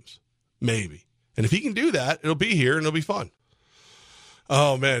the games. Maybe. And if he can do that, it'll be here and it'll be fun.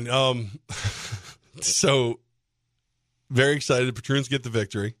 Oh, man. So very excited. Patroons get the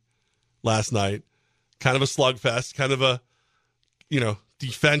victory last night. Kind of a slugfest, kind of a,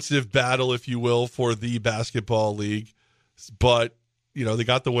 defensive battle, if you will, for the basketball league. But, they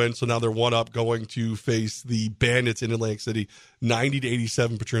got the win. So now they're one up going to face the Bandits in Atlantic City.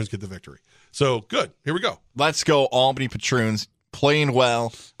 90-87. Patroons get the victory. So good. Here we go. Let's go, Albany Patroons. Playing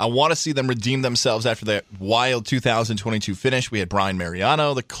well. I want to see them redeem themselves after that wild 2022 finish. We had Brian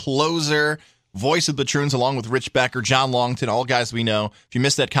Mariano, the closer, voice of the Patroons, along with Rich Becker, John Longton, all guys we know. If you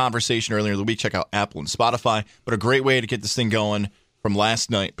missed that conversation earlier in the week, check out Apple and Spotify. But a great way to get this thing going from last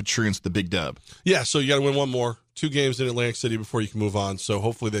night, Patroons with the big dub. Yeah, so you got to win one more. 2 games in Atlantic City before you can move on. So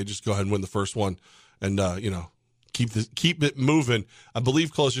hopefully they just go ahead and win the first one and, keep it moving. I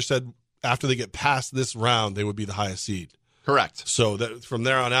believe Closer said after they get past this round, they would be the highest seed. Correct. So that from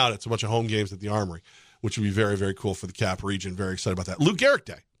there on out, it's a bunch of home games at the Armory, which would be very, very cool for the Cap region. Very excited about that. Lou Gehrig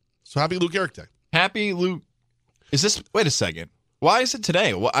Day. So happy Lou Gehrig Day. Happy Lou. Wait a second. Why is it today?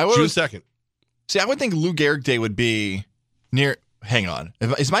 June 2nd. See, I would think Lou Gehrig Day would be hang on.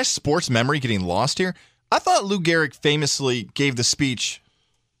 Is my sports memory getting lost here? I thought Lou Gehrig famously gave the speech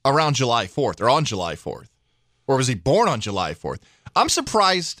around July 4th or on July 4th. Or was he born on July 4th? I'm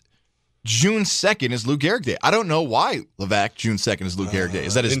surprised June 2nd is Lou Gehrig Day. I don't know why, Levack, June 2nd is Lou Gehrig Day.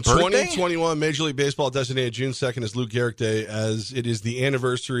 Is that his birthday? In 2021, Major League Baseball designated June 2nd as Lou Gehrig Day, as it is the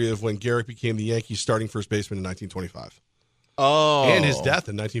anniversary of when Gehrig became the Yankees' starting first baseman in 1925. Oh. And his death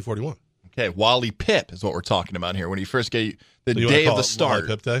in 1941. Okay, Wally Pipp is what we're talking about here. When he first gave the day of the start.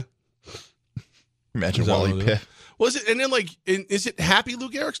 Wally Pipp Day? Imagine Wally Pipp. Was it? And then, is it Happy Lou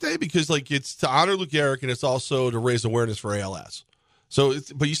Gehrig's Day? Because, it's to honor Lou Gehrig, and it's also to raise awareness for ALS. So,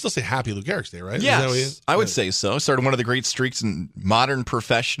 but you still say Happy Lou Gehrig's Day, right? Yes, I would say so. Started one of the great streaks in modern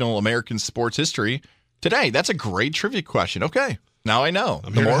professional American sports history today. That's a great trivia question. Okay, now I know.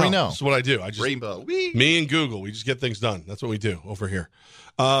 The more we know. That's what I do. Rainbow. Me and Google, we just get things done. That's what we do over here.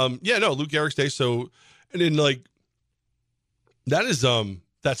 Lou Gehrig's Day. So, and then that is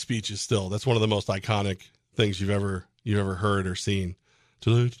that speech is still, that's one of the most iconic things you've ever heard or seen.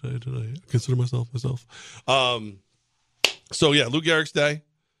 Today, I consider myself. So, yeah, Lou Gehrig's Day.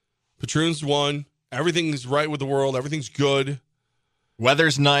 Patroons won. Everything's right with the world. Everything's good.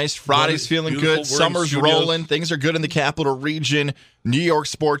 Weather's nice. Friday's feeling good. Summer's rolling. Things are good in the capital region. New York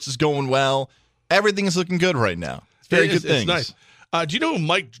sports is going well. Everything is looking good right now. It's very good things. It's nice. Do you know who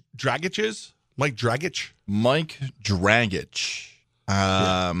Mike Dragic is? Mike Dragic? Mike Dragic.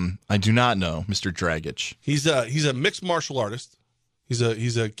 I do not know Mr. Dragic. He's a mixed martial artist. He's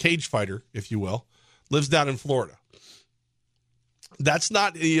a cage fighter, if you will. Lives down in Florida. That's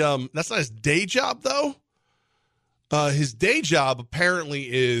not his day job, though. His day job apparently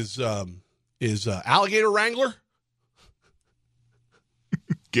is alligator wrangler.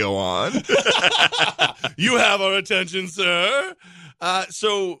 Go on. You have our attention, sir.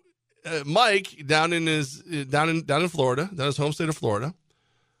 So Mike down in Florida, down his home state of Florida,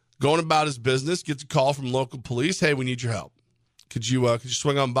 going about his business, gets a call from local police. Hey, we need your help. Could you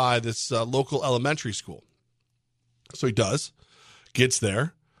swing on by this local elementary school? So he does. Gets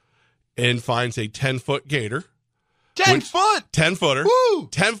there and finds a 10-foot gator 10-foot. 10-footer. Woo!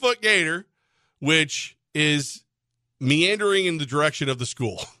 10-foot gator, which is meandering in the direction of the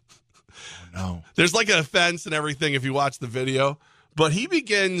school. Oh, no. There's like a fence and everything if you watch the video. But he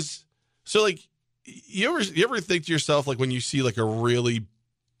begins, so like, you ever think to yourself, like when you see like a really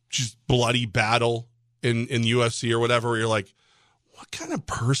just bloody battle in UFC or whatever, where you're like, what kind of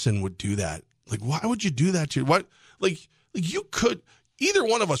person would do that? Like, why would you do that to what? Like you could, either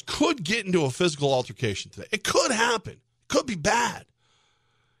one of us could get into a physical altercation today. It could happen. It could be bad.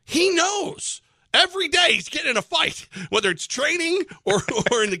 He knows. Every day he's getting in a fight, whether it's training or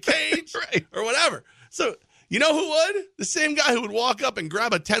in the cage Right. or whatever. So, you know who would? The same guy who would walk up and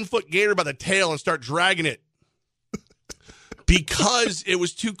grab a 10-foot gator by the tail and start dragging it because it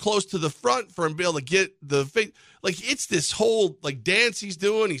was too close to the front for him to be able to get the face. Like, it's this whole, like, dance he's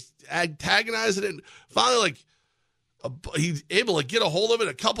doing. He's antagonizing it. And finally, like, he's able to get a hold of it.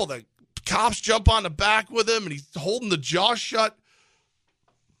 A couple of the cops jump on the back with him, and he's holding the jaw shut.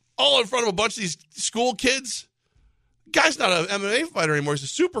 All in front of a bunch of these school kids. Guy's not an MMA fighter anymore.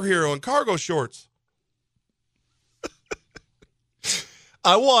 He's a superhero in cargo shorts.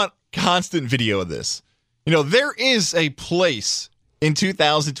 I want constant video of this. You know, there is a place in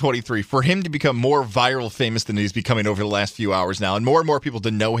 2023 for him to become more viral famous than he's becoming over the last few hours now, and more people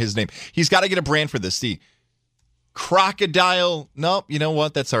to know his name. He's got to get a brand for this. The crocodile. Nope, you know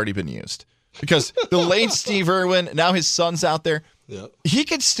what? That's already been used. Because the late Steve Irwin, now his son's out there. Yep. He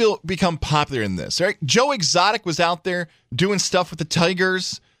could still become popular in this, right? Joe Exotic was out there doing stuff with the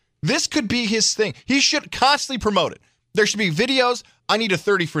Tigers. This could be his thing. He should constantly promote it. There should be videos. I need a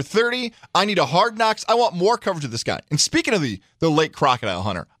 30 for 30. I need a Hard Knocks. I want more coverage of this guy. And speaking of the late crocodile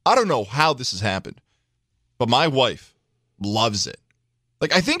hunter, I don't know how this has happened, but my wife loves it.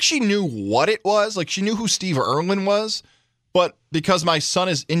 Like, I think she knew what it was. Like, she knew who Steve Irwin was, but because my son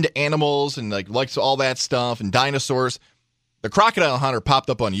is into animals and like likes all that stuff and dinosaurs, the crocodile hunter popped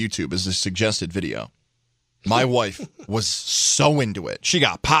up on YouTube as a suggested video. My wife was so into it. She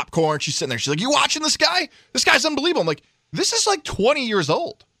got popcorn. She's sitting there. She's like, you watching this guy? This guy's unbelievable. I'm like, this is like 20 years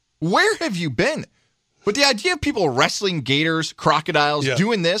old. Where have you been? But the idea of people wrestling gators, crocodiles,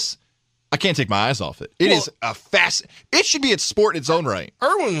 doing this, I can't take my eyes off it. It is a it should be a sport in its own right.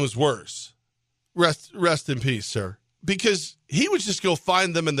 Irwin was worse. Rest in peace, sir. Because he would just go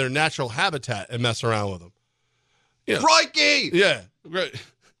find them in their natural habitat and mess around with them. You know, Crikey! Yeah, right.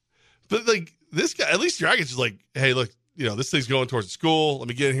 But like this guy, at least Dragon's just like, hey, look, you know, this thing's going towards the school. Let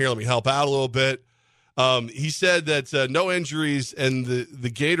me get in here. Let me help out a little bit. He said that no injuries, and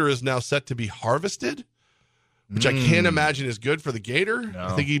the gator is now set to be harvested, which I can't imagine is good for the gator. No.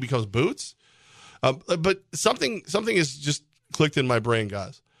 I think he becomes Boots. But something has just clicked in my brain,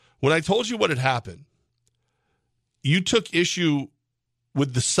 guys. When I told you what had happened, you took issue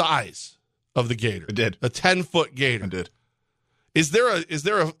with the size of the gator. I did. A 10-foot gator. I did. Is there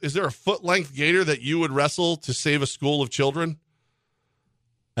a foot-length gator that you would wrestle to save a school of children?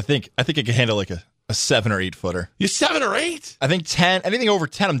 I think I can handle like a 7 or 8 footer. You 7 or 8? I think 10. Anything over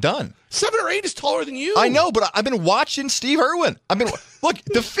 10, I'm done. 7 or 8 is taller than you. I know, but I've been watching Steve Irwin. Look,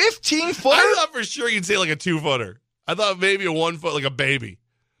 the 15-footer. I thought for sure you'd say like a 2-footer. I thought maybe a 1 foot, like a baby.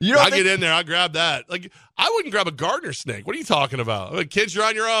 I'll get in there. I'll grab that. Like, I wouldn't grab a gardener snake. What are you talking about? Like, kids, you're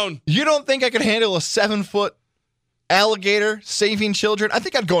on your own. You don't think I could handle a 7-foot alligator saving children? I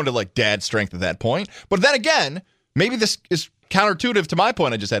think I'd go into like dad strength at that point. But then again, maybe this is counterintuitive to my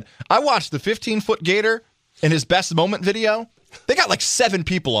point I just had. I watched the 15-foot gator in his best moment video. They got like 7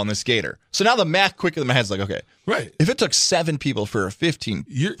 people on this gator. So now the math quickly in my head's like, okay, right. If it took 7 people for a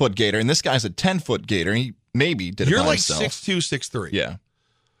 15-foot gator, and this guy's a 10-foot gator, he maybe did it by himself. You're like 6'2", 6'3". Yeah.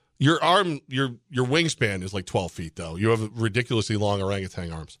 Your wingspan is like 12 feet, though. You have ridiculously long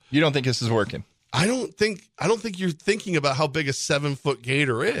orangutan arms. You don't think this is working? I don't think you're thinking about how big a 7-foot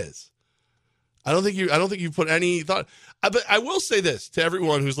gator is. I don't think you put any thought. But I will say this to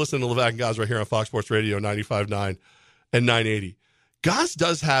everyone who's listening to Levack and Goz right here on Fox Sports Radio 95.9 and 980. Goz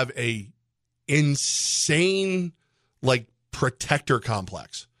does have a insane like protector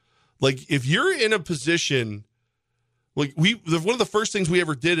complex. Like if you're in a position. Like one of the first things we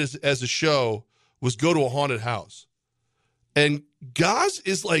ever did as a show was go to a haunted house, and Goz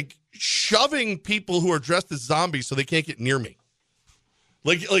is like shoving people who are dressed as zombies so they can't get near me.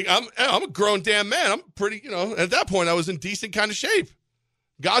 Like I'm a grown damn man. I'm pretty, at that point I was in decent kind of shape.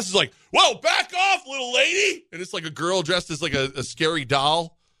 Goz is like, whoa, back off, little lady, and it's like a girl dressed as like a scary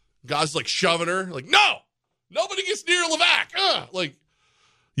doll. Goz is like shoving her, like no, nobody gets near Levack. Like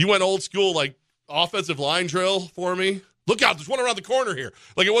you went old school like. Offensive line drill for me. Look out, there's one around the corner here.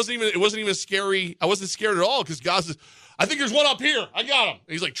 Like it wasn't even scary. I wasn't scared at all because Goz is, I think there's one up here. I got him.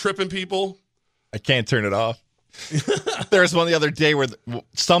 And he's like tripping people. I can't turn it off. There was one the other day where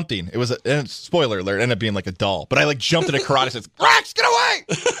something, it was a spoiler alert, it ended up being like a doll. But I like jumped in a karate and said, Rex, get away!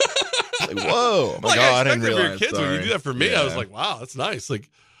 Like, whoa. I'm like, oh, I didn't realize. For your kids, when you do that for me, I was like, wow, that's nice. Like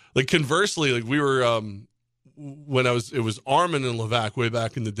conversely, like we were, when it was Armin and Levack way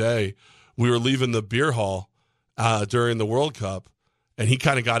back in the day, we were leaving the beer hall during the World Cup, and he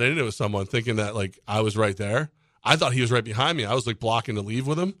kind of got into it with someone thinking that like I was right there. I thought he was right behind me. I was like blocking to leave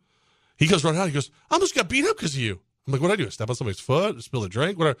with him. He goes running out. He goes, I almost got beat up because of you. I'm like, what'd I do? Step on somebody's foot? Spill a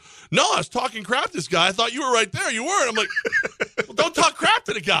drink? Whatever. No, I was talking crap to this guy. I thought you were right there. You weren't. I'm like, well, don't talk crap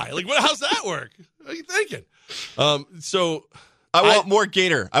to the guy. Like, how's that work? What are you thinking? So I want more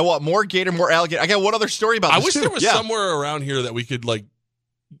gator. I want more gator, more alligator. I got one other story about this. I wish there was somewhere around here that we could like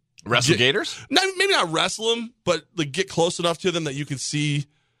wrestle gators. Maybe not wrestle them, but like get close enough to them that you can see.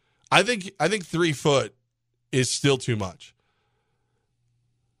 I think 3 foot is still too much.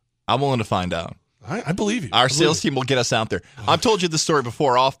 I'm willing to find out. I believe you. Our sales team will get us out there. I've told you this story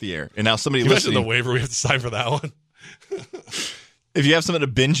before off the air, and now somebody listening. Imagine the waiver we have to sign for that one. If you have something to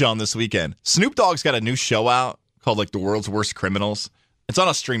binge on this weekend, Snoop Dogg's got a new show out called like The World's Worst Criminals. It's on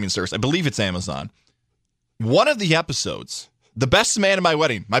a streaming service. I believe it's Amazon. One of the episodes, the best man at my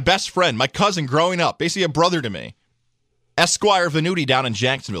wedding, my best friend, my cousin growing up, basically a brother to me, Esquire Venuti down in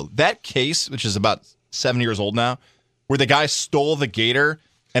Jacksonville. That case, which is about 7 years old now, where the guy stole the gator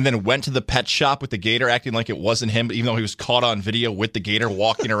and then went to the pet shop with the gator acting like it wasn't him, even though he was caught on video with the gator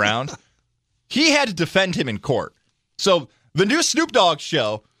walking around. He had to defend him in court. So the new Snoop Dogg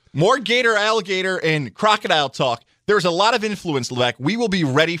show, more gator, alligator, and crocodile talk. There's a lot of influence, Levack. We will be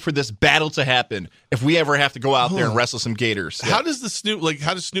ready for this battle to happen if we ever have to go out there and wrestle some gators. How does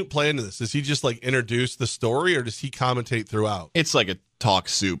Snoop play into this? Does he just like introduce the story, or does he commentate throughout? It's like a talk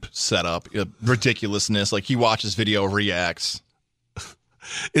soup setup, ridiculousness. Like he watches video, reacts.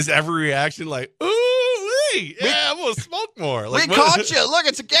 Is every reaction like, ooh, yeah, I'm gonna smoke more? Like, we caught you. Look,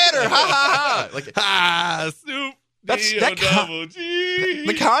 it's a gator. Ha ha ha. Like, Snoop.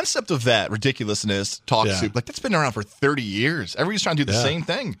 The concept of that ridiculousness talk soup, like that's been around for 30 years. Everybody's trying to do the same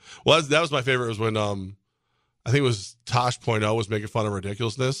thing. Well, that was my favorite. Was when I think it was Tosh.0 was making fun of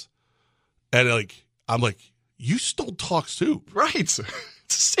ridiculousness, and like I'm like, you stole talk soup, right? It's the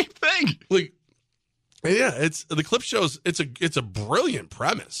same thing. Like, yeah, it's the clip shows. It's a brilliant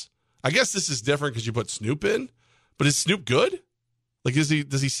premise. I guess this is different because you put Snoop in, but is Snoop good? Like, does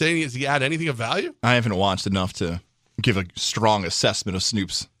he add anything of value? I haven't watched enough to give a strong assessment of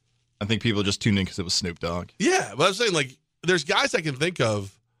Snoop's. I think people just tuned in because it was Snoop Dogg. Yeah, but I'm saying, like, there's guys I can think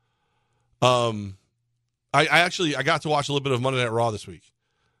of. I got to watch a little bit of Monday Night Raw this week,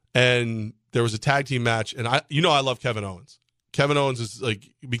 and there was a tag team match, and I love Kevin Owens. Kevin Owens is like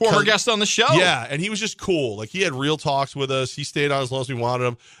former guest on the show. Yeah, and he was just cool. Like, he had real talks with us. He stayed on as long as we wanted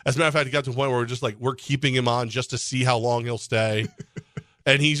him. As a matter of fact, it got to a point where we're just like, we're keeping him on just to see how long he'll stay.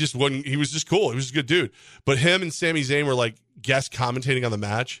 And he was just cool. He was just a good dude. But him and Sami Zayn were like guest commentating on the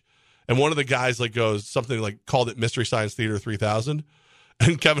match. And one of the guys like goes something like called it Mystery Science Theater 3000.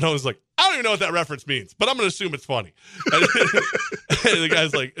 And Kevin Owens is like, I don't even know what that reference means, but I'm going to assume it's funny. And the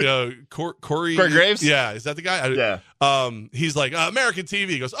guy's like, Corey Graves? Yeah, is that the guy? Yeah. He's like, American TV.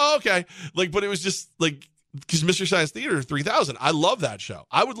 He goes, oh, okay. Like, but it was just like, because Mystery Science Theater 3000, I love that show.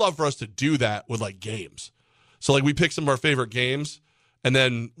 I would love for us to do that with like games. So like we pick some of our favorite games, and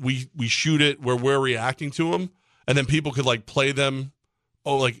then we shoot it where we're reacting to them, and then people could like play them.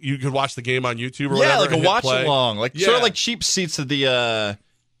 Oh, like you could watch the game on YouTube or whatever. Yeah, like a watch along, sort of like cheap seats that the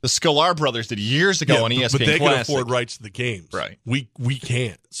Sklar brothers did years ago on ESPN. But they Classic. can afford rights to the games, right? We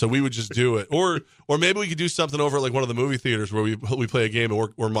can't, so we would just do it, or maybe we could do something over at like one of the movie theaters where we play a game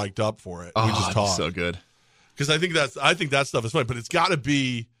and we're mic'd up for it. Oh, we just talk. So good. Because I think that stuff is funny, but it's got to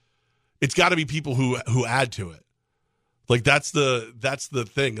be people who add to it. Like that's the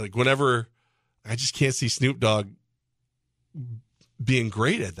thing. Like whenever I just can't see Snoop Dogg being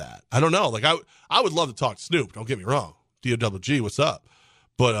great at that. I don't know. Like I would love to talk to Snoop. Don't get me wrong. D-O-double-G, what's up?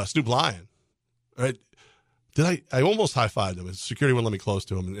 But Snoop Lion, right? I almost high-fived him. His security wouldn't let me close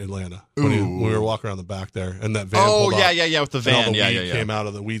to him in Atlanta when we were walking around the back there, and that van. Oh yeah, with the van. All the weed came out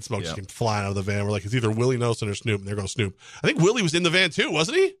of the weed smoke. Just came flying out of the van. We're like, it's either Willie Nelson or Snoop, and there goes Snoop. I think Willie was in the van too,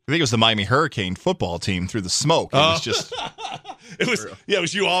 wasn't he? I think it was the Miami Hurricane football team through the smoke. It was just. It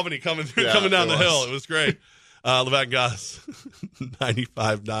was you Albany coming down the hill. It was great. Levack and Goz,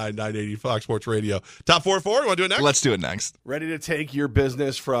 95.9, 980 Fox Sports Radio. Top 4 4. You want to do it next? Let's do it next. Ready to take your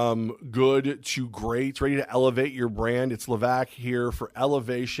business from good to great. Ready to elevate your brand. It's Levack here for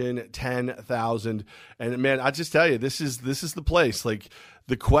Elevation 10,000. And man, I just tell you, this is the place. Like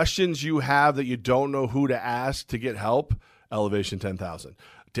the questions you have that you don't know who to ask to get help. Elevation 10,000.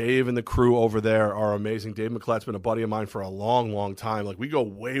 Dave and the crew over there are amazing. Dave McClat's been a buddy of mine for a long, long time. Like, we go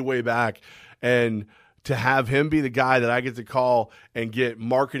way, way back. And to have him be the guy that I get to call and get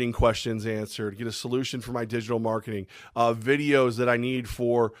marketing questions answered, get a solution for my digital marketing, videos that I need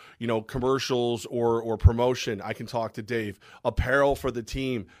for, commercials or promotion, I can talk to Dave. Apparel for the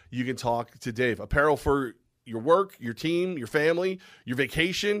team, you can talk to Dave. Apparel for your work, your team, your family, your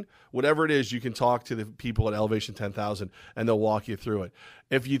vacation, whatever it is, you can talk to the people at Elevation 10,000 and they'll walk you through it.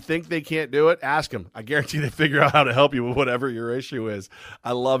 If you think they can't do it, ask them. I guarantee they figure out how to help you with whatever your issue is.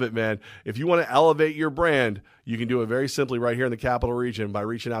 I love it, man. If you want to elevate your brand, you can do it very simply right here in the Capital Region by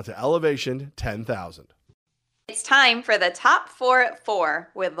reaching out to Elevation 10,000. It's time for the Top 4 at 4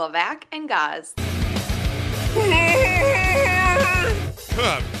 with Levack and Goz.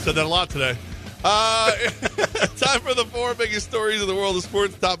 Said that a lot today. Time for the 4 biggest stories in the world of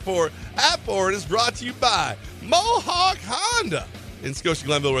sports. Top 4 at 4 is brought to you by Mohawk Honda in Scotia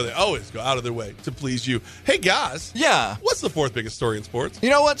Glenville, where they always go out of their way to please you. Hey, guys. Yeah. What's the 4th biggest story in sports?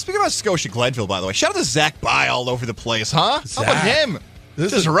 You know what? Speaking about Scotia Glenville, by the way, shout out to Zach Bye all over the place, huh? Zach. How about him?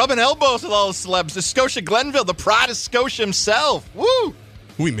 Just rubbing elbows with all the celebs. The Scotia Glenville, the pride of Scotia himself. Woo!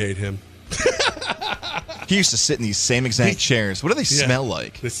 We made him. He used to sit in these same exact chairs. What do they smell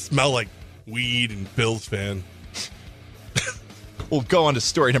like? They smell like weed and Bills fan. We'll go on to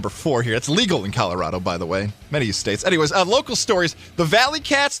story number 4 here. It's legal in Colorado, by the way. Many states. Anyways, local stories. The Valley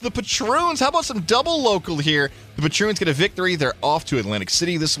Cats, the Patroons. How about some double local here? The Patroons get a victory. They're off to Atlantic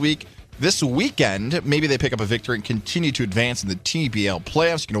City this week. This weekend, maybe they pick up a victory and continue to advance in the TBL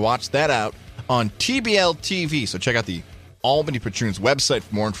playoffs. You can watch that out on TBL TV. So check out the Albany Patroons website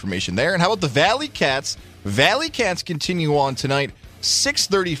for more information there. And how about the Valley Cats? Valley Cats continue on tonight.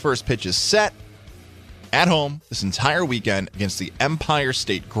 6:30 first pitch is set. At home this entire weekend against the Empire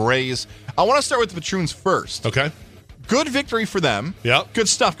State Grays. I want to start with the Patroons first. Okay. Good victory for them. Yep. Good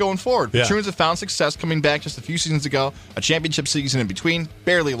stuff going forward. Yeah. Patroons have found success coming back just a few seasons ago. A championship season in between.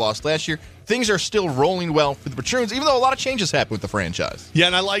 Barely lost last year. Things are still rolling well for the Patroons, even though a lot of changes happened with the franchise. Yeah,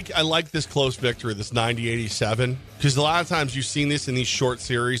 and I like this close victory, this 90-87, because a lot of times you've seen this in these short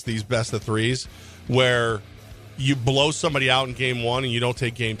series, these best of threes, where you blow somebody out in game 1 and you don't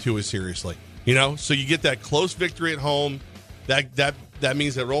take game 2 as seriously. So you get that close victory at home. That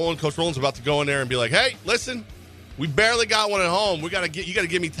means that Coach Roland's about to go in there and be like, "Hey, listen, we barely got one at home. You got to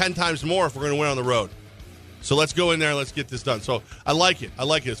give me 10 times more if we're going to win on the road. So let's go in there and let's get this done." So I like it.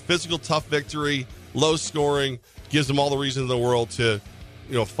 It's physical, tough victory, low scoring, gives them all the reason in the world to,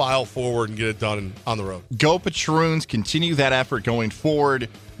 file forward and get it done on the road. Go Patroons. Continue that effort going forward.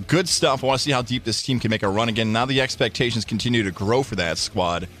 Good stuff. I want to see how deep this team can make a run again. Now the expectations continue to grow for that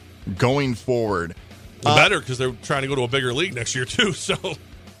squad going forward. Better, because they're trying to go to a bigger league next year too. So,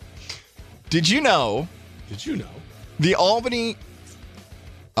 did you know the Albany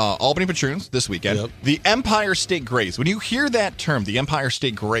Patroons this weekend, Yep. the Empire State Grays? When you hear that term, the Empire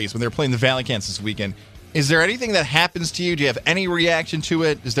State Grays, when they're playing the Valley Cats this weekend, is there anything that happens to you? Do you have any reaction to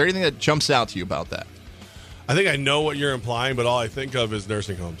it? Is there anything that jumps out to you about that? I think I know what you're implying, but all I think of is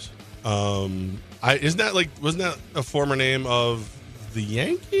nursing homes. Wasn't that a former name of the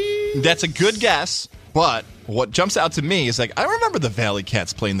Yankees? That's a good guess, but what jumps out to me is I remember the Valley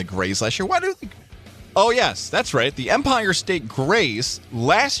Cats playing the Grays last year. Why do you think? Oh, yes, that's right. The Empire State Grays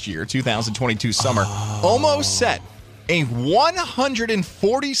last year, 2022 summer, almost set a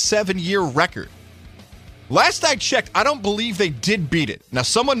 147-year record. Last I checked, I don't believe they did beat it. Now,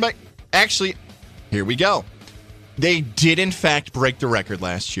 someone might actually. Here we go. They did, in fact, break the record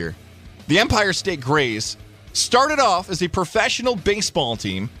last year. The Empire State Grays started off as a professional baseball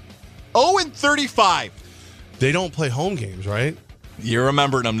team, 0-35. They don't play home games, right? You're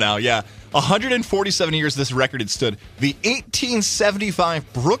remembering them now, yeah. 147 years this record had stood. The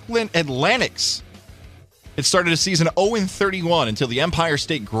 1875 Brooklyn Atlantics. It started a season 0-31 until the Empire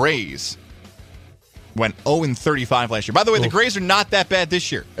State Grays went 0-35 last year. By the way, the Grays are not that bad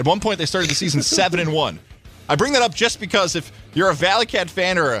this year. At one point, they started the season 7-1. I bring that up just because if you're a Valley Cat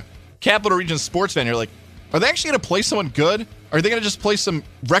fan or a Capital Region sports fan, you're like, are they actually going to play someone good? Or are they going to just play some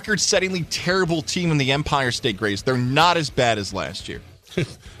record-settingly terrible team in the Empire State Grays? They're not as bad as last year.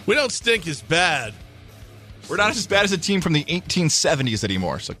 We don't stink as bad. We're not as bad as a team from the 1870s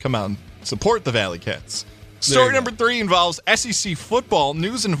anymore, so come out and support the Valley Cats. Story number 3 involves SEC football.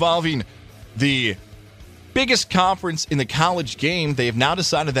 News involving the biggest conference in the college game. They have now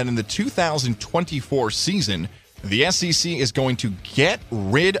decided that in the 2024 season, the SEC is going to get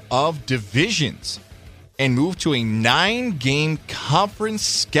rid of divisions and move to a 9-game conference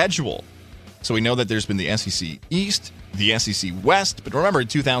schedule. So we know that there's been the SEC East, the SEC West, but remember in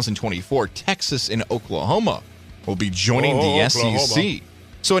 2024, Texas and Oklahoma will be joining the SEC.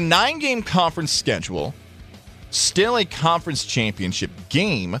 So a 9-game conference schedule, still a conference championship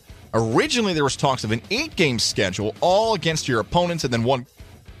game. Originally, there was talks of an 8-game schedule, all against your opponents, and then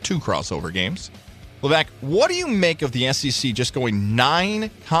 2 crossover games. Levack, what do you make of the SEC just going 9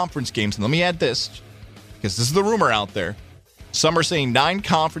 conference games? And let me add this, because this is the rumor out there. Some are saying 9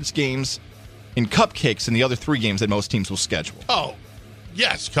 conference games in cupcakes in the other 3 games that most teams will schedule. Oh,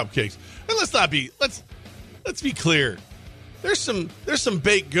 yes, cupcakes. And let's be clear. There's some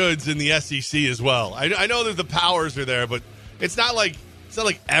baked goods in the SEC as well. I know that the powers are there, but it's not like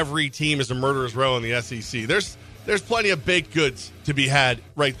every team is a murderer's row in the SEC. There's plenty of baked goods to be had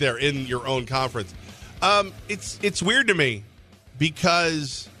right there in your own conference. It's weird to me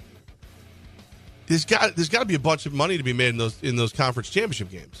because there's got to be a bunch of money to be made in those conference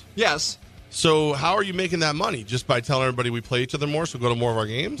championship games. Yes. So how are you making that money? Just by telling everybody we play each other more, so go to more of our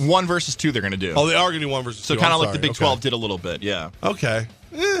games? 1 versus 2 they're going to do. Oh, they are going to do 1 versus 2. So kind of like the Big 12 did a little bit, yeah. Okay.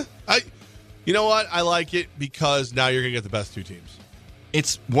 You know what? I like it because now you're going to get the best 2 teams.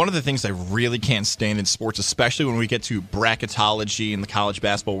 It's one of the things I really can't stand in sports, especially when we get to bracketology in the college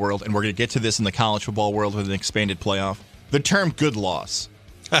basketball world, and we're going to get to this in the college football world with an expanded playoff. The term good loss.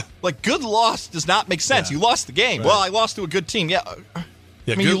 Like, good loss does not make sense. Yeah. You lost the game. Right. Well, I lost to a good team. Yeah.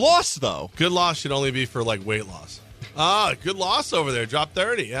 I mean, you lost, though. Good loss should only be for, like, weight loss. Good loss over there. Drop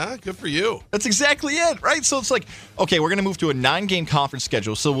 30. Yeah, good for you. That's exactly it, right? So it's like, okay, we're going to move to a 9-game conference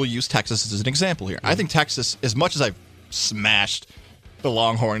schedule, so we'll use Texas as an example here. Mm-hmm. I think Texas, as much as I've smashed the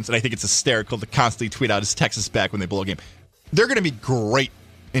Longhorns, and I think it's hysterical to constantly tweet out, is Texas back when they blow a game, they're going to be great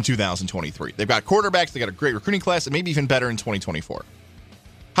in 2023. They've got quarterbacks, they got a great recruiting class, and maybe even better in 2024.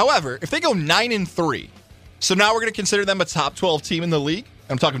 However, if they go 9-3, so now we're going to consider them a top 12 team in the league.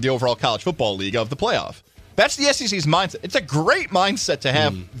 I'm talking the overall college football league of the playoff. That's the SEC's mindset. It's a great mindset to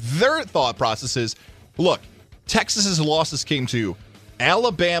have. Their thought process is, look, Texas's losses came to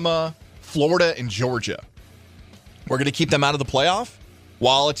Alabama, Florida, and Georgia. We're going to keep them out of the playoff,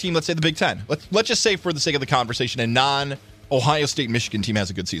 while a team, let's say the Big Ten, let's just say for the sake of the conversation, a non-Ohio State Michigan team has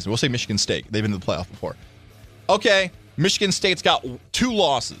a good season. We'll say Michigan State. They've been to the playoff before. Okay, Michigan State's got 2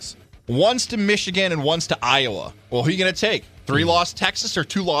 losses. One's to Michigan and one's to Iowa. Well, who are you going to take? 3-loss Texas or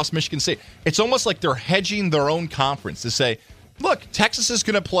 2-loss Michigan State? It's almost like they're hedging their own conference to say, look, Texas is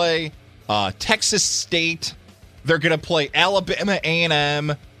going to play Texas State. They're going to play Alabama A&M,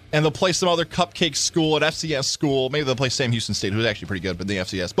 and they'll play some other cupcake school, an FCS school. Maybe they'll play Sam Houston State, who's actually pretty good, but the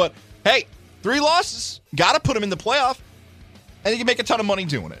FCS. But, hey, 3 losses. Got to put them in the playoff, and you can make a ton of money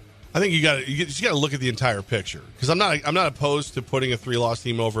doing it. I think you got to look at the entire picture, because I'm not opposed to putting a 3-loss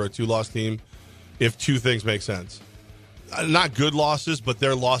team over a 2-loss team if 2 things make sense. Not good losses, but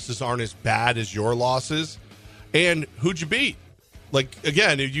their losses aren't as bad as your losses. And who'd you beat? Like,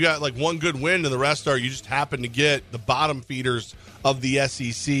 again, if you got like 1 good win and the rest are you just happen to get the bottom feeders of the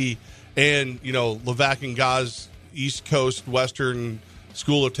SEC and, you know, Levack and Goz, East Coast Western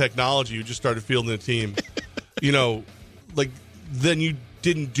School of Technology, who just started fielding the team, you know, like, then you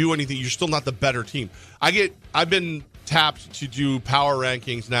didn't do anything. You're still not the better team. I've been tapped to do power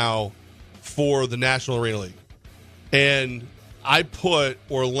rankings now for the National Arena League. And I put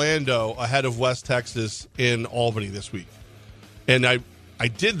Orlando ahead of West Texas in Albany this week. And I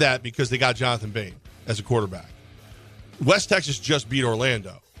did that because they got Jonathan Bain as a quarterback. West Texas just beat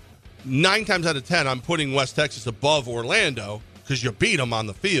Orlando. 9 times out of 10, I'm putting West Texas above Orlando because you beat them on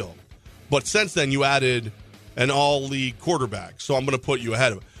the field. But since then, you added an all-league quarterback, so I'm going to put you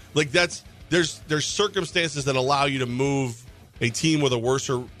ahead of it. Like, there's circumstances that allow you to move a team with a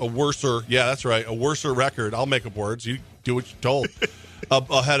worser record. I'll make up words. You do what you're told.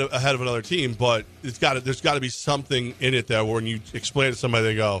 ahead of another team, but there's got to be something in it that when you explain it to somebody,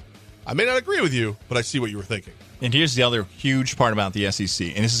 they go, I may not agree with you, but I see what you were thinking. And here's the other huge part about the SEC,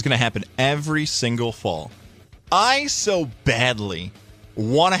 and this is going to happen every single fall. I so badly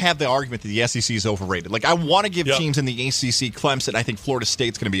want to have the argument that the SEC is overrated. Like, I want to give teams in the ACC, Clemson, I think Florida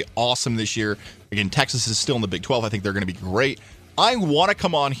State's going to be awesome this year. Again, Texas is still in the Big 12. I think they're going to be great. I want to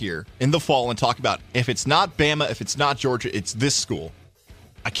come on here in the fall and talk about if it's not Bama, if it's not Georgia, it's this school.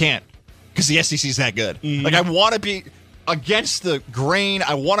 I can't because the SEC is that good. Mm-hmm. Like, I want to be against the grain.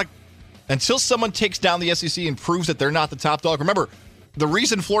 I want to, until someone takes down the SEC and proves that they're not the top dog. Remember, the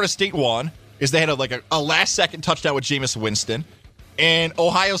reason Florida State won is they had a last-second touchdown with Jameis Winston, and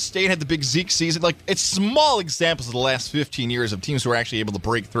Ohio State had the big Zeke season. Like, it's small examples of the last 15 years of teams who are actually able to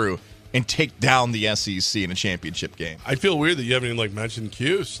break through and take down the SEC in a championship game. I feel weird that you haven't even mentioned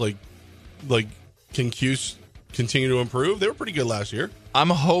Cuse. Like, can Cuse continue to improve? They were pretty good last year. I'm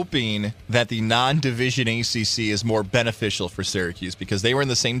hoping that the non-division ACC is more beneficial for Syracuse because they were in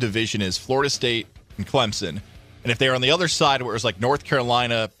the same division as Florida State and Clemson. And if they're on the other side where it was like North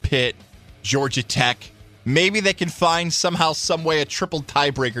Carolina, Pitt, Georgia Tech, maybe they can find somehow, some way, a triple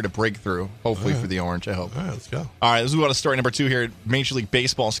tiebreaker to break through. Hopefully for the Orange, I hope. All right, let's go. All right, let's move on to story number 2 here. Major League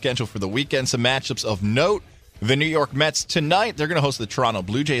Baseball schedule for the weekend. Some matchups of note. The New York Mets tonight, they're going to host the Toronto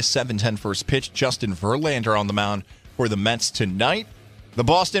Blue Jays. 7:10 first pitch. Justin Verlander on the mound for the Mets tonight. The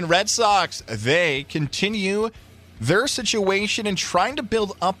Boston Red Sox, they continue their situation and trying to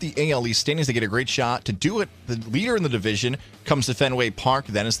build up the AL East standings. They get a great shot to do it. The leader in the division comes to Fenway Park.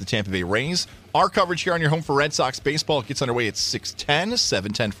 Then is the Tampa Bay Rays. Our coverage here on your home for Red Sox baseball gets underway at 6:10,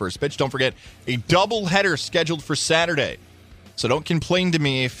 7:10 first pitch. Don't forget, a doubleheader scheduled for Saturday. So don't complain to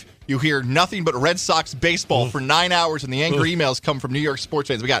me if you hear nothing but Red Sox baseball for 9 hours and the angry emails come from New York sports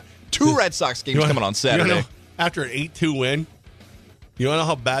fans. We got 2 Red Sox games coming on Saturday. After an 8-2 win, you want to know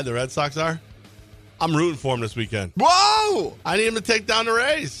how bad the Red Sox are? I'm rooting for them this weekend. Whoa! I need them to take down the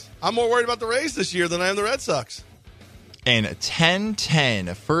Rays. I'm more worried about the Rays this year than I am the Red Sox. And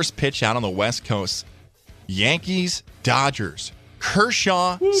 10-10, first pitch out on the West Coast. Yankees, Dodgers,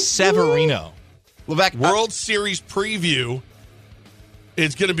 Kershaw, Severino. Levack, World Series preview.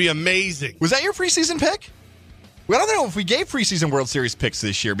 It's going to be amazing. Was that your preseason pick? Well, I don't know if we gave preseason World Series picks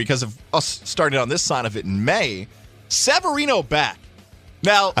this year because of us starting on this side of it in May. Severino back.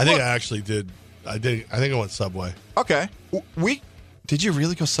 Now, I think I actually did. I think I went Subway. Okay. Did you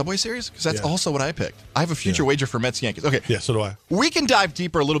really go Subway Series? Because that's also what I picked. I have a future wager for Mets Yankees. Okay. Yeah, so do I. We can dive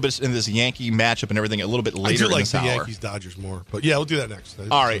deeper a little bit into this Yankee matchup and everything a little bit later in this hour. I do like the Yankees Dodgers more. But yeah, we'll do that next.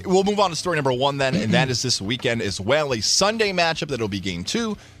 All right. We'll move on to story number 1 then, and that is this weekend as well. A Sunday matchup that'll be game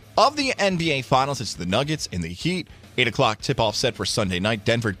 2 of the NBA Finals. It's the Nuggets and the Heat. 8 o'clock tip-off set for Sunday night.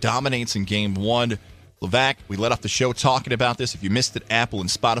 Denver dominates in game 1. Levack, we let off the show talking about this. If you missed it, Apple and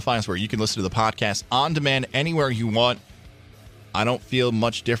Spotify is where you can listen to the podcast on demand anywhere you want. I don't feel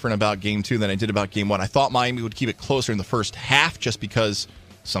much different about game 2 than I did about game 1. I thought Miami would keep it closer in the first half just because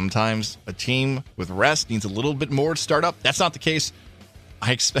sometimes a team with rest needs a little bit more to start up. That's not the case.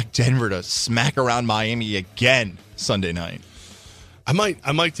 I expect Denver to smack around Miami again Sunday night. I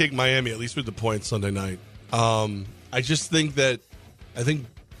might take Miami, at least with the points Sunday night. I just think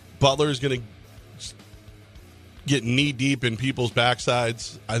Butler is going to get knee deep in people's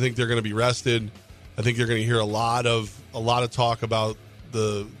backsides. I think they're going to be rested. I think you're going to hear a lot of talk about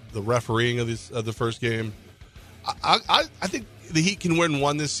the refereeing of the first game. I think the Heat can win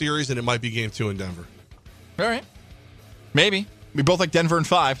 1 this series, and it might be game 2 in Denver. All right, maybe. We both like Denver in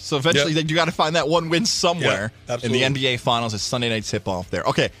 5, so eventually you got to find that 1 win somewhere in the NBA Finals. It's Sunday night tip-off there.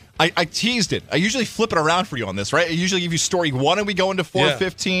 Okay, I teased it. I usually flip it around for you on this, right? I usually give you story 1 and we go into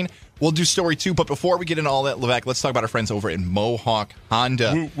 4:15. We'll do story 2, but before we get into all that, Levack, let's talk about our friends over in Mohawk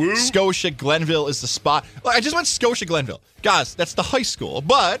Honda. Woo, woo. Scotia Glenville is the spot. I just went Scotia Glenville. Guys, that's the high school,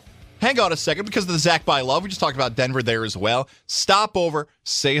 but hang on a second because of the Zach by Love. We just talked about Denver there as well. Stop over,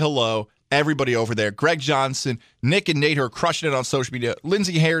 say hello. Everybody over there. Greg Johnson, Nick and Nate who are crushing it on social media.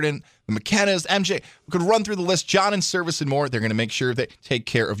 Lindsay Harridan, the McKennas, MJ. We could run through the list. John and Service and more. They're going to make sure they take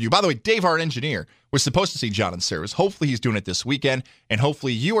care of you. By the way, Dave, our engineer, was supposed to see John and Service. Hopefully he's doing it this weekend, and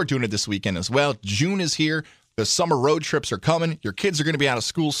hopefully you are doing it this weekend as well. June is here. The summer road trips are coming. Your kids are going to be out of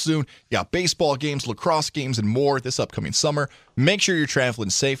school soon. You got baseball games, lacrosse games, and more this upcoming summer. Make sure you're traveling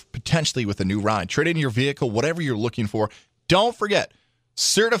safe, potentially with a new ride. Trade in your vehicle, whatever you're looking for. Don't forget,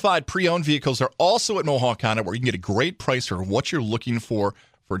 certified pre-owned vehicles are also at Mohawk Honda, where you can get a great price for what you're looking for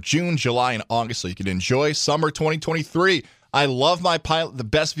June, July, and August, so you can enjoy summer 2023. I love my Pilot, the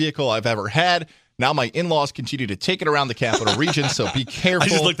best vehicle I've ever had. Now my in-laws continue to take it around the capital region, so be careful. I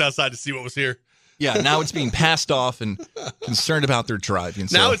just looked outside to see what was here. Yeah, now it's being passed off and concerned about their driving.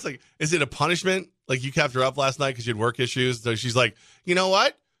 So. Now it's like, is it a punishment? Like you kept her up last night because you had work issues. So she's like, you know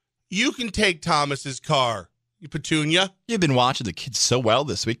what? You can take Thomas's car. You petunia. You've been watching the kids so well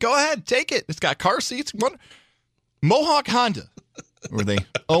this week. Go ahead, take it. It's got car seats. Mohawk Honda, where they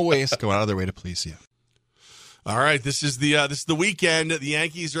always go out of their way to please you. All right, this is the weekend. The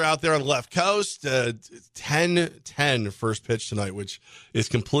Yankees are out there on the left coast. 10-10 first pitch tonight, which is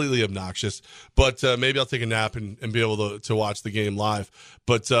completely obnoxious. But maybe I'll take a nap and be able to watch the game live.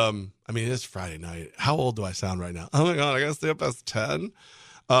 But, I mean, it's Friday night. How old do I sound right now? Oh, my God, I got to stay up past 10?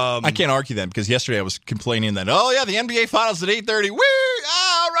 I can't argue that because yesterday I was complaining that, oh, yeah, the NBA Finals at 8:30. Woo!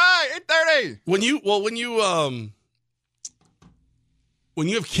 All right, 8:30. When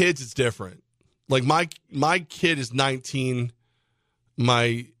you have kids, it's different. Like my kid is 19.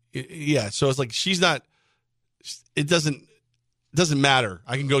 So it's like she's not. It doesn't matter.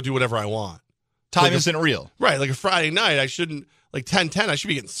 I can go do whatever I want. Time isn't real, right? Like a Friday night, I shouldn't 10:10. I should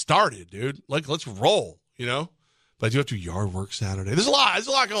be getting started, dude. Like let's roll, you know. But I do have to do yard work Saturday. There's a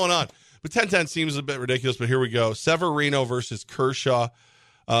lot going on. But 10-10 seems a bit ridiculous, but here we go. Severino versus Kershaw.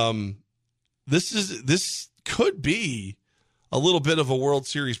 This could be a little bit of a World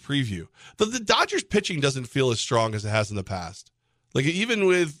Series preview. The Dodgers pitching doesn't feel as strong as it has in the past. Like even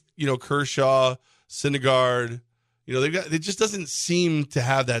with, Kershaw, Syndergaard, it just doesn't seem to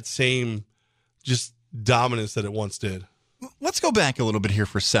have that same just dominance that it once did. Let's go back a little bit here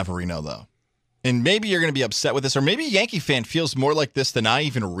for Severino, though. And maybe you're going to be upset with this, or maybe a Yankee fan feels more like this than I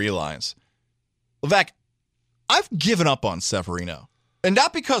even realize. Levack, I've given up on Severino. And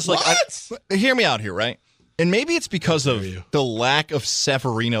not because, hear me out here, right? And maybe it's because of the lack of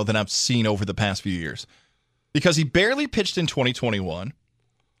Severino that I've seen over the past few years. Because he barely pitched in 2021.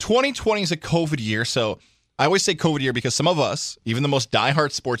 2020 is a COVID year, so I always say COVID year because some of us, even the most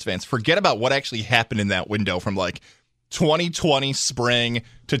diehard sports fans, forget about what actually happened in that window from 2020 spring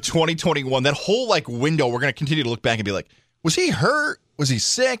to 2021. That whole window, we're going to continue to look back and be like, was he hurt? Was he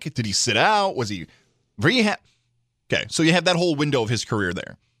sick? Did he sit out? Was he rehab? Okay, so you have that whole window of his career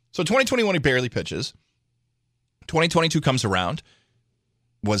there. So 2021, he barely pitches. 2022 comes around.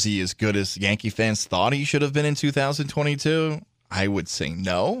 Was he as good as Yankee fans thought he should have been in 2022? I would say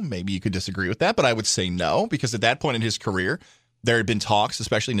no. Maybe you could disagree with that, but I would say no, because at that point in his career, there had been talks,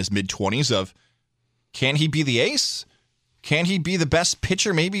 especially in his mid-20s, of can he be the ace? Can he be the best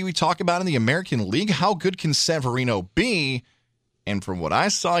pitcher maybe we talk about in the American League? How good can Severino be? And from what I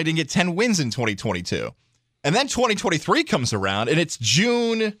saw, he didn't get 10 wins in 2022. And then 2023 comes around, and it's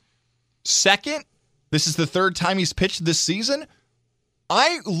June 2nd. This is the third time he's pitched this season.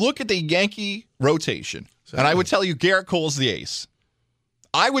 I look at the Yankee rotation, and I would tell you Garrett Cole's the ace.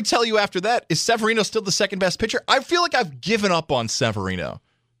 I would tell you after that, is Severino still the second best pitcher? I feel like I've given up on Severino.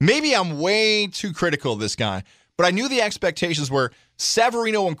 Maybe I'm way too critical of this guy, but I knew the expectations were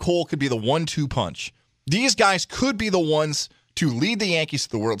Severino and Cole could be the 1-2 punch. These guys could be the ones to lead the Yankees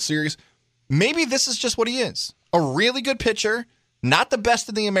to the World Series. Maybe this is just what he is. A really good pitcher, not the best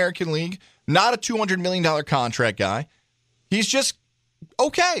in the American League, not a $200 million contract guy. He's just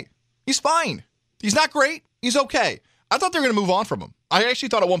okay. He's fine. He's not great. He's okay. I thought they were going to move on from him. I actually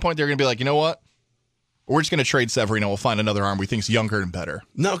thought at one point they were going to be like, you know what? We're just going to trade Severino. We'll find another arm we think's younger and better.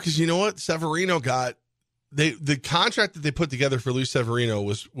 No, because you know what? Severino got the contract that they put together for Luis Severino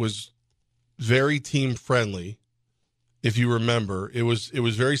was very team friendly. If you remember, it was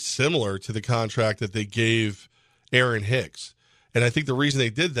very similar to the contract that they gave Aaron Hicks. And I think the reason they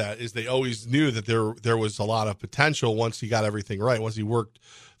did that is they always knew that there was a lot of potential once he got everything right, once he worked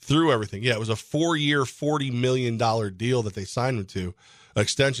through everything. Yeah, it was a 4-year, $40 million deal that they signed him to, an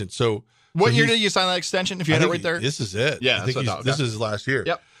extension. So what year did you sign that extension, if you had it right there? This is it. Yeah, I think this is his last year.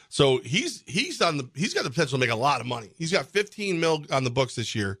 Yep. So he's got the potential to make a lot of money. He's got $15 million on the books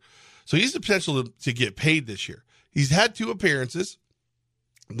this year. So he's the potential to get paid this year. He's had 2 appearances.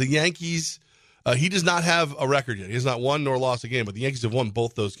 The Yankees, he does not have a record yet. He has not won nor lost a game, but the Yankees have won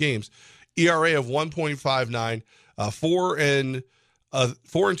both those games. ERA of 1.59, 4 and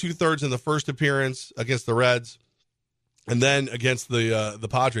 2/3 in the first appearance against the Reds, and then against the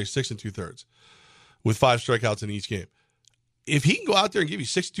Padres, 6 and 2/3, with 5 strikeouts in each game. If he can go out there and give you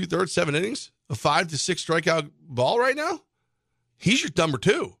 6 2/3, 7 innings, a 5 to 6 strikeout ball right now, he's your number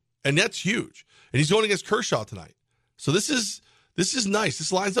 2, and that's huge. And he's going against Kershaw tonight. So this is nice.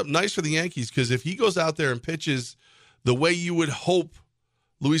 This lines up nice for the Yankees, because if he goes out there and pitches the way you would hope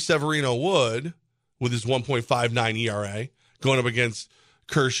Luis Severino would, with his 1.59 ERA, going up against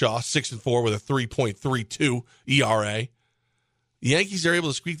Kershaw, 6-4 with a 3.32 ERA, the Yankees are able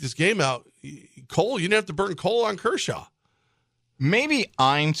to squeak this game out. Cole, you didn't have to burn Cole on Kershaw. Maybe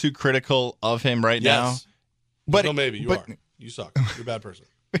I'm too critical of him right now. But no, maybe you are. You suck. You're a bad person.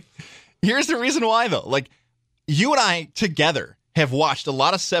 Here's the reason why, though. You and I together have watched a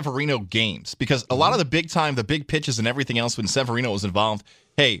lot of Severino games, because a lot of the big pitches and everything else when Severino was involved,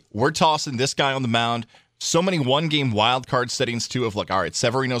 hey, we're tossing this guy on the mound. So many one-game wild card settings, too, of all right,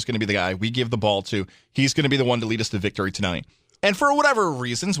 Severino's going to be the guy we give the ball to. He's going to be the one to lead us to victory tonight. And for whatever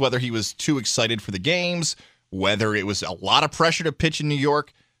reasons, whether he was too excited for the games, whether it was a lot of pressure to pitch in New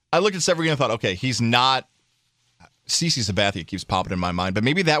York, I looked at Severino and thought, okay, he's not CC Sabathia keeps popping in my mind, but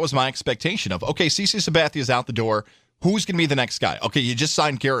maybe that was my expectation of, okay, CC Sabathia is out the door. Who's going to be the next guy? Okay, you just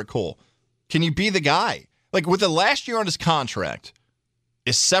signed Garrett Cole. Can you be the guy? With the last year on his contract,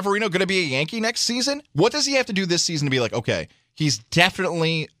 is Severino going to be a Yankee next season? What does he have to do this season to be okay, he's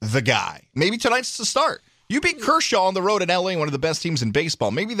definitely the guy? Maybe tonight's the start. You beat Kershaw on the road in LA, one of the best teams in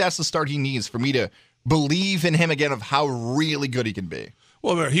baseball. Maybe that's the start he needs for me to believe in him again of how really good he can be.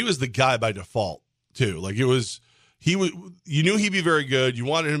 Well, he was the guy by default, too. You knew he'd be very good. You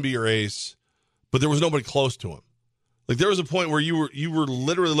wanted him to be your ace, but there was nobody close to him. Like there was a point where you were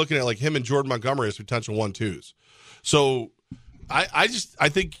literally looking at like him and Jordan Montgomery as potential 1-2s. So I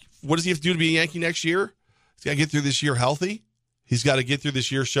think what does he have to do to be a Yankee next year? He's got to get through this year healthy. He's got to get through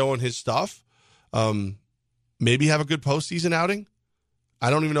this year showing his stuff. Maybe have a good postseason outing.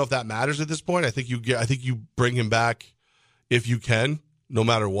 I don't even know if that matters at this point. I think you bring him back if you can, no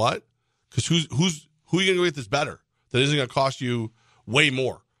matter what. Because who are you going to go get that's better? That isn't going to cost you way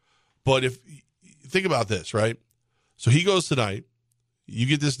more. But if think about this, right? So he goes tonight. You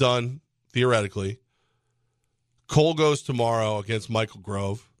get this done theoretically. Cole goes tomorrow against Michael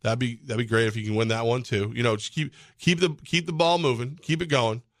Grove. That'd be great if you can win that one too. Just keep the ball moving, keep it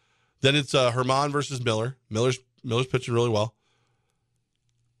going. Then it's Herman versus Miller. Miller's pitching really well.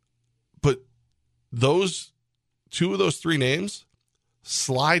 But those two of those three names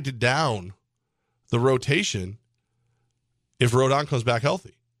slide down the rotation if Rodon comes back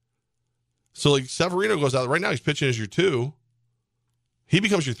healthy. So like Severino goes out right now, he's pitching as your 2. He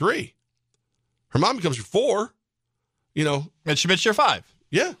becomes your 3. Herman becomes your 4. And Schmidt's your 5.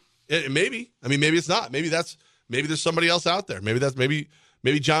 Yeah, maybe. I mean, maybe it's not. Maybe there's somebody else out there. Maybe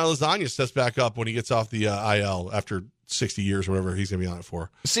John Lasagna steps back up when he gets off the IL after 60 years or whatever he's going to be on it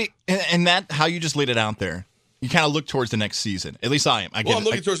for. See, and that how you just laid it out there, you kind of look towards the next season. At least I am. I'm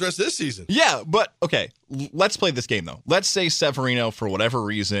looking towards the rest of this season. Yeah, but okay, let's play this game though. Let's say Severino, for whatever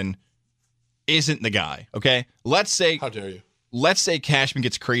reason, isn't the guy. Okay, let's say. How dare you? Let's say Cashman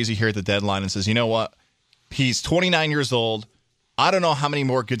gets crazy here at the deadline and says, you know what? He's 29 years old. I don't know how many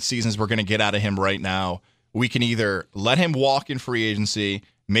more good seasons we're going to get out of him right now. We can either let him walk in free agency.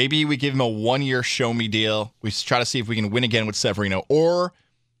 Maybe we give him a 1-year show-me deal. We try to see if we can win again with Severino. Or,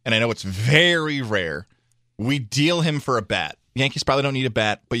 and I know it's very rare, we deal him for a bat. Yankees probably don't need a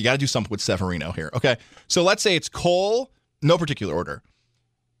bat, but you got to do something with Severino here. Okay, so let's say it's Cole, no particular order.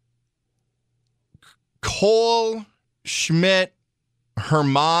 Cole, Schmidt,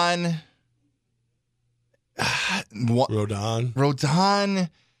 Herman, Rodon.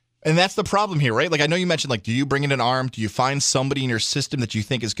 And that's the problem here, right? Like, I know you mentioned, like, do you bring in an arm? Do you find somebody in your system that you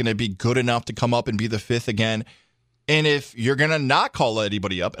think is going to be good enough to come up and be the 5th again? And if you're going to not call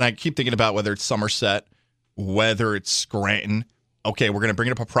anybody up, and I keep thinking about whether it's Somerset, whether it's Scranton, okay, we're going to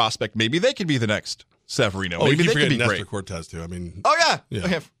bring up a prospect. Maybe they could be the next Severino. Oh, maybe you they keep could be Nestor great. Cortez, too. I mean, Yeah.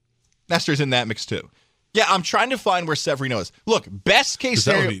 Okay. Nestor's in that mix, too. Yeah, I'm trying to find where Severino is. Look, best case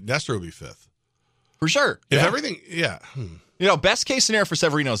scenario. Nestor would be 5th. For sure. If everything, best case scenario for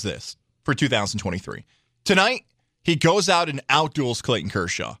Severino is this for 2023. Tonight, he goes out and outduels Clayton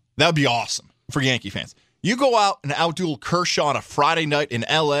Kershaw. That would be awesome for Yankee fans. You go out and outduel Kershaw on a Friday night in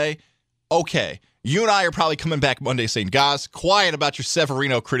L.A., okay. You and I are probably coming back Monday saying, Goz, quiet about your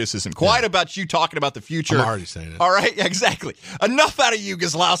Severino criticism. Quiet about you talking about the future. I'm already saying it. All right? Yeah, exactly. Enough out of you,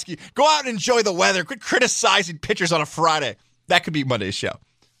 Gozlowski. Go out and enjoy the weather. Quit criticizing pitchers on a Friday. That could be Monday's show.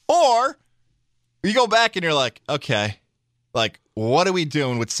 Or you go back and you're like, okay, like, what are we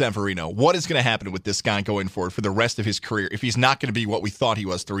doing with Severino? What is going to happen with this guy going forward for the rest of his career if he's not going to be what we thought he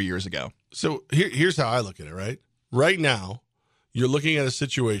was 3 years ago? So here's how I look at it, right? Right now, you're looking at a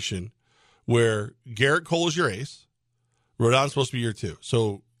situation where Garrett Cole is your ace. Rodon's supposed to be your 2.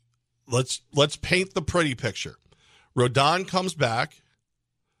 So let's paint the pretty picture. Rodon comes back.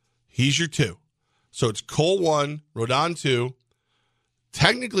 He's your 2. So it's Cole 1, Rodon 2.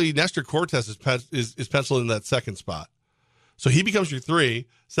 Technically, Nestor Cortez is penciled in that second spot. So he becomes your 3.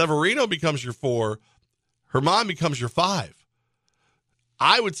 Severino becomes your 4. Herman becomes your 5.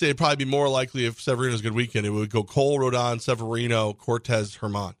 I would say it'd probably be more likely if Severino's a good weekend, it would go Cole, Rodon, Severino, Cortez,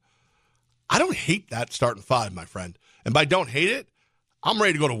 Herman. I don't hate that starting 5, my friend. And by don't hate it, I'm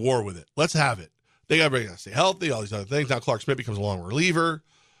ready to go to war with it. Let's have it. They got to stay healthy, all these other things. Now Clark Smith becomes a long reliever.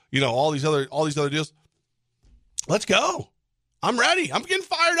 All these other deals. Let's go. I'm ready. I'm getting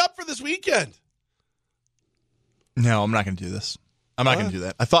fired up for this weekend. No, I'm not going to do this. I'm not going to do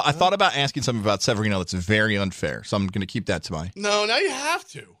that. I thought about asking something about Severino that's very unfair, so I'm going to keep that to my. No, now you have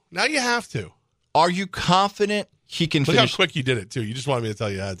to. Are you confident he can Look finish? how quick you did it, too. You just wanted me to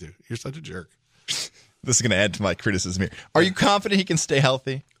tell you how to. You're such a jerk. This is going to add to my criticism here. Are you confident he can stay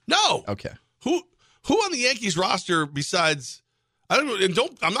healthy? No. Okay. Who on the Yankees roster besides? I don't know. And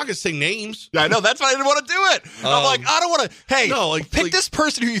I'm not going to say names. Yeah, I know. That's why I didn't want to do it. I'm like, I don't want to. Hey, pick this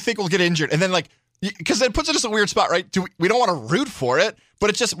person who you think will get injured, and then because it puts it in a weird spot, right? We don't want to root for it, but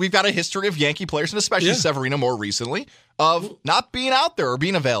it's just we've got a history of Yankee players, and especially Severino more recently, of not being out there or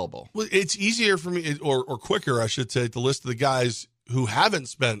being available. Well, it's easier for me, or quicker, I should say, to list the guys who haven't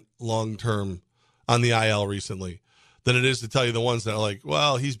spent long term on the IL recently than it is to tell you the ones that are like,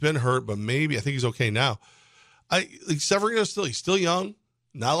 well, he's been hurt, but maybe I think he's okay now. Severino he's still young,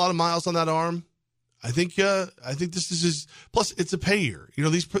 not a lot of miles on that arm. I think this is his. Plus, it's a pay year. You know,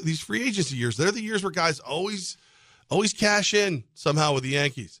 these free agency years, they're the years where guys always cash in somehow with the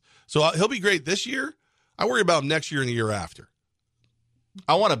Yankees. So he'll be great this year. I worry about him next year and the year after.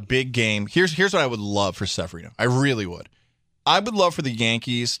 I want a big game. Here's what I would love for Severino. I really would. I would love for the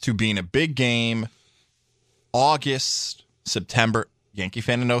Yankees to be in a big game August, September. Yankee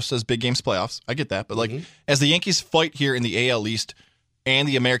fan knows says big games playoffs. I get that. But as the Yankees fight here in the AL East and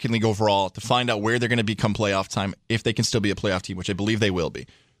the American League overall to find out where they're going to become playoff time, if they can still be a playoff team, which I believe they will be.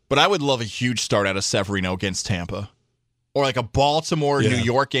 But I would love a huge start out of Severino against Tampa. Or like a Baltimore, New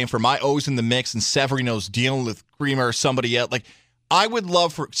York game for my O's in the mix and Severino's dealing with Creamer or somebody else. Like, I would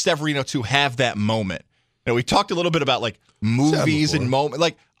love for Severino to have that moment. You know, we talked a little bit about like movies and moments.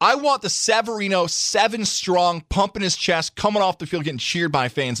 Like, I want the Severino 7 strong, pumping his chest, coming off the field, getting cheered by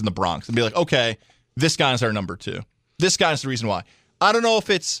fans in the Bronx, and be like, okay, this guy's our number 2. This guy's the reason why. I don't know if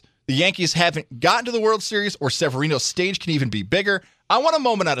it's the Yankees haven't gotten to the World Series or Severino's stage can even be bigger. I want a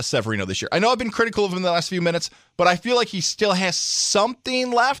moment out of Severino this year. I know I've been critical of him in the last few minutes, but I feel like he still has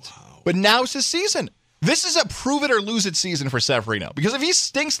something left. Wow. But now's his season. This is a prove it or lose it season for Severino. Because if he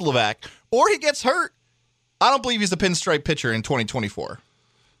stinks, Levack, or he gets hurt, I don't believe he's the pinstripe pitcher in 2024.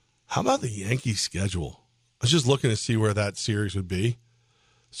 How about the Yankees schedule? I was just looking to see where that series would be.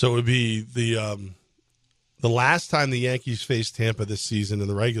 So it would be the last time the Yankees faced Tampa this season in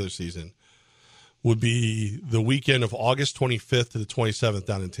the regular season would be the weekend of August 25th to the 27th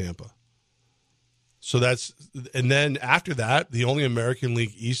down in Tampa. So and then after that, the only American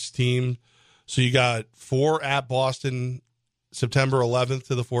League East team. So you got 4 at Boston, September 11th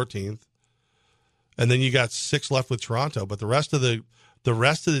to the 14th. And then you got 6 left with Toronto. But the rest of the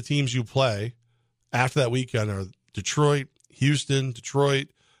teams you play after that weekend are Detroit, Houston, Detroit,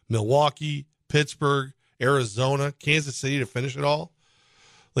 Milwaukee, Pittsburgh, Arizona, Kansas City to finish it all.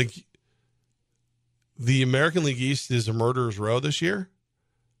 Like, the American League East is a murderer's row this year,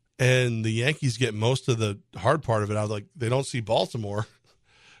 and the Yankees get most of the hard part of it out. Like, they don't see Baltimore,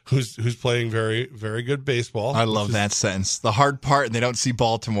 who's playing very, very good baseball. I love that sentence. The hard part, and they don't see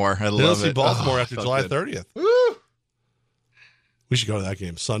Baltimore. I love it. They don't see Baltimore after July 30th. Woo! We should go to that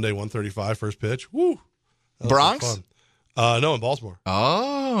game. Sunday, 1:35, first pitch. Woo! Bronx? No, in Baltimore.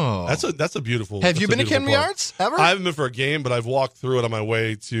 Oh. That's a beautiful. Have you been to Camden Yards ever? I haven't been for a game, but I've walked through it on my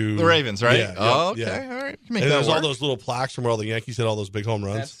way to the Ravens, right? Yeah. Okay. Yeah. All right. And there's all those little plaques from where all the Yankees hit all those big home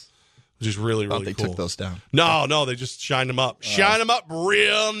runs, which is really, really they cool. took those down. No, they just shined them up. Shine them up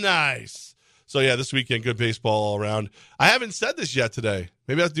real nice. So, yeah, this weekend, good baseball all around. I haven't said this yet today.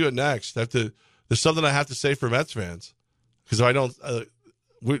 Maybe I have to do it next. There's something I have to say for Mets fans. Because if I don't,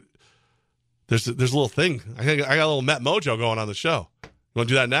 there's a little thing. I got a little Met mojo going on the show. You want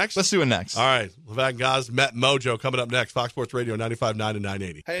to do that next? Let's do it next. All right. Levack and Goz, Met Mojo coming up next. Fox Sports Radio, 95.9 and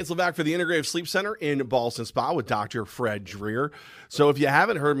 980. Hey, it's Levack for the Integrative Sleep Center in Ballston Spa with Dr. Fred Dreer. So if you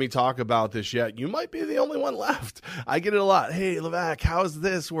haven't heard me talk about this yet, you might be the only one left. I get it a lot. Hey, Levack, how's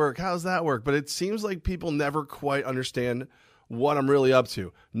this work? How's that work? But it seems like people never quite understand what I'm really up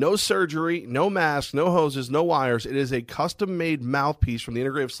to. No surgery, no mask, no hoses, no wires. It is a custom-made mouthpiece from the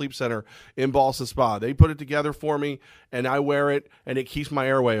Integrative Sleep Center in Ballston Spa. They put it together for me, and I wear it, and it keeps my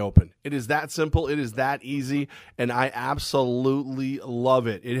airway open. It is that simple. It is that easy, and I absolutely love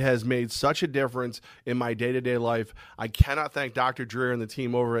it. It has made such a difference in my day-to-day life. I cannot thank Dr. Dreer and the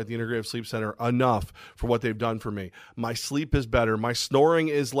team over at the Integrative Sleep Center enough for what they've done for me. My sleep is better. My snoring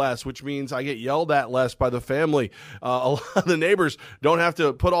is less, which means I get yelled at less by the family. A lot of the neighbors don't have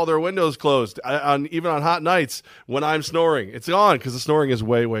to put all their windows closed, even on hot nights when I'm snoring. It's on because the snoring is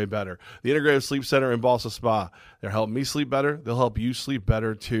way, way better. The Integrative Sleep Center in Ballston Spa. They're helping me sleep better. They'll help you sleep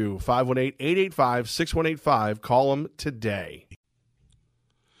better, too. 518-885-6185. Call them today.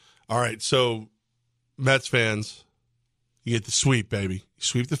 All right, so Mets fans, you get the sweep, baby. You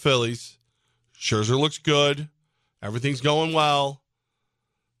sweep the Phillies. Scherzer looks good. Everything's going well.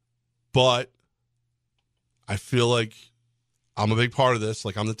 But I feel like I'm a big part of this.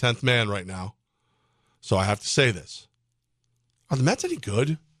 Like, I'm the 10th man right now. So I have to say this. Are the Mets any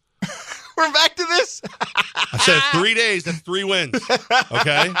good? We're back to this. I said 3 days, that's 3 wins.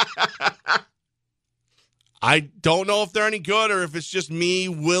 Okay? I don't know if they're any good or if it's just me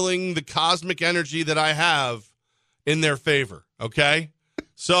willing the cosmic energy that I have in their favor. Okay?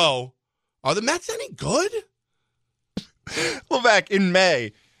 So, are the Mets any good? Well, back in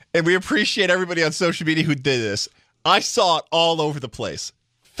May, and we appreciate everybody on social media who did this. I saw it all over the place.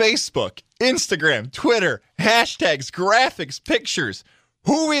 Facebook, Instagram, Twitter, hashtags, graphics, pictures.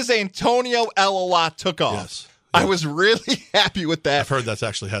 Who is Antonio Elala took off? Yes. I was really happy with that. I've heard that's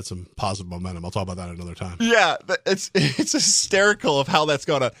actually had some positive momentum. I'll talk about that another time. Yeah, it's hysterical of how that's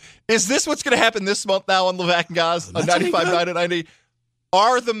going to. Is this what's going to happen this month now on Levack and Goz on 95.9 and 90?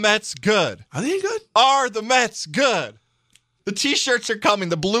 Are the Mets good? Are they good? Are the Mets good? The T-shirts are coming,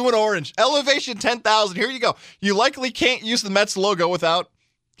 the blue and orange. Elevation 10,000. Here you go. You likely can't use the Mets logo without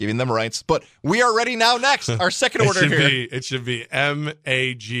giving them rights, but we are ready now next. Our second order here. It should be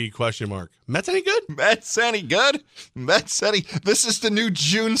MAG question mark. Mets any good? Mets any good? Mets any. This is the new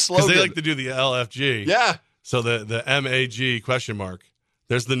June slogan. Because they like to do the LFG. Yeah. So the MAG question mark.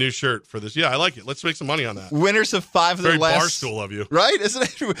 There's the new shirt for this. Yeah, I like it. Let's make some money on that. Winners of 5 of their Very last. barstool of you. Right? Isn't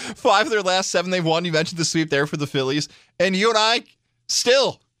it? 5 of their last 7 they've won. You mentioned the sweep there for the Phillies. And you and I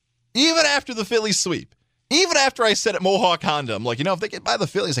still, even after the Phillies sweep, even after I said at Mohawk Honda, I'm like, if they get by the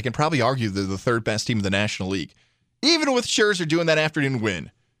Phillies, I can probably argue they're the 3rd best team in the National League. Even with Scherzer doing that afternoon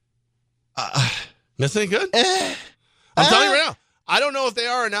win. That's any good? I'm telling you right now. I don't know if they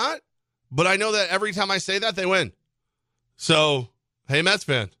are or not, but I know that every time I say that, they win. So, hey, Mets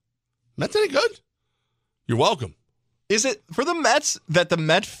fan. Mets any good? You're welcome. Is it for the Mets that the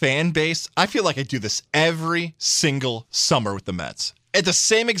Met fan base, I feel like I do this every single summer with the Mets. At the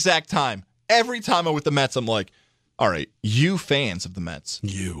same exact time, every time I'm with the Mets, I'm like, all right, you fans of the Mets.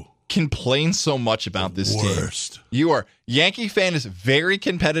 You complain so much about this worst team. You are. Yankee fan is very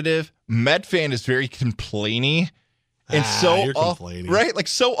competitive. Met fan is very complainy. And you're complaining. Right? Like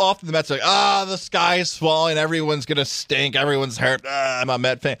so often the Mets are like, the sky is falling. Everyone's going to stink. Everyone's hurt. I'm a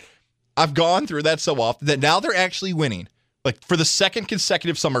Met fan. I've gone through that so often that now they're actually winning. Like for the second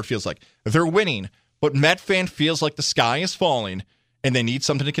consecutive summer, it feels like they're winning. But Met fan feels like the sky is falling and they need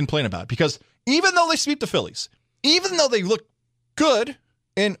something to complain about. Because even though they sweep the Phillies, even though they look good,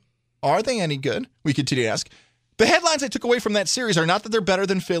 and are they any good? We continue to ask. The headlines I took away from that series are not that they're better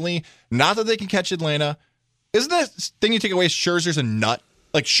than Philly, not that they can catch Atlanta. Isn't that thing you take away Scherzer's a nut?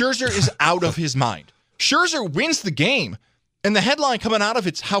 Like, Scherzer is out of his mind. Scherzer wins the game, and the headline coming out of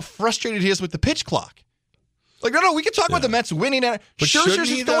it's how frustrated he is with the pitch clock. Like, no, we can talk about the Mets winning, but Scherzer's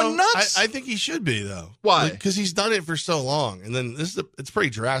just going nuts. I think he should be, though. Why? Because he's done it for so long, and then it's a pretty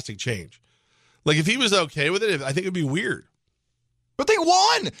drastic change. Like, if he was okay with it, I think it'd be weird. But they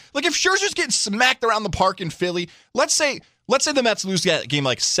won. Like, if Scherzer's getting smacked around the park in Philly, let's say the Mets lose that game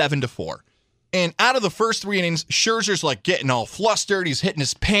like 7-4. And out of the first 3 innings, Scherzer's like getting all flustered. He's hitting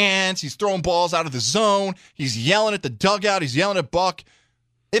his pants. He's throwing balls out of the zone. He's yelling at the dugout. He's yelling at Buck.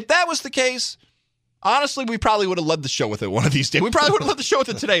 If that was the case, honestly, we probably would have led the show with it one of these days. We probably would have led the show with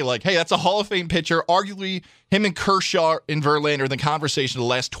it today. Like, hey, that's a Hall of Fame pitcher. Arguably, him and Kershaw and Verlander are in the conversation of the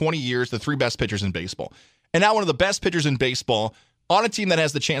last 20 years, the 3 best pitchers in baseball. And now one of the best pitchers in baseball on a team that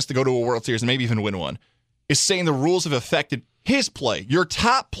has the chance to go to a World Series and maybe even win one is saying the rules have affected his play. Your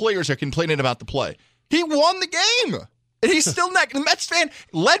top players are complaining about the play. He won the game. And he's still negative. The Mets fan,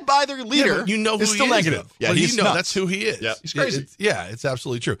 led by their leader, you know who is still he is, negative. Though. Yeah, he's nuts. That's who he is. Yeah, he's crazy. It's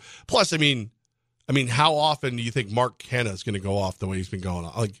absolutely true. Plus, I mean, how often do you think Mark Canha is going to go off the way he's been going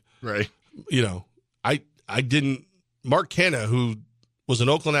on? Like, right. I didn't. Mark Canha, who was an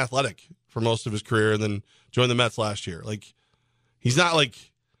Oakland Athletic for most of his career and then joined the Mets last year. Like, it's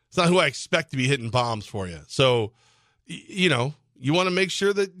not who I expect to be hitting bombs for you. So, you want to make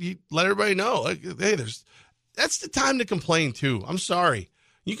sure that you let everybody know, like, hey, that's the time to complain too. I'm sorry.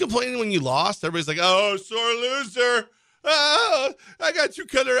 You complaining when you lost. Everybody's like, oh, sore loser. Oh, I got 2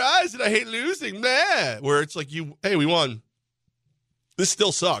 color eyes and I hate losing. Nah. Where it's like, hey, we won. This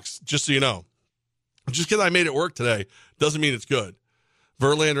still sucks, just so you know. Just because I made it work today doesn't mean it's good.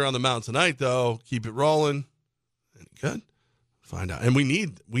 Verlander on the mound tonight, though. Keep it rolling. Good. Find out. And we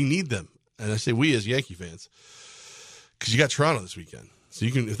need them. And I say we as Yankee fans. Because you got Toronto this weekend. So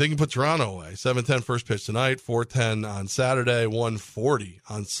if they can put Toronto away, 7:10 first pitch tonight, 4:10 on Saturday, 1:40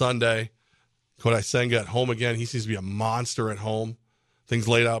 on Sunday. Kodai Senga at home again. He seems to be a monster at home. Things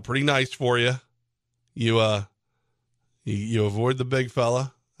laid out pretty nice for you. You avoid the big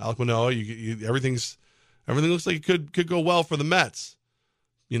fella, Alek Manoah. Everything looks like it could go well for the Mets.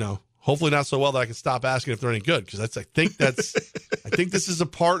 Hopefully not so well that I can stop asking if they're any good, because I think this is a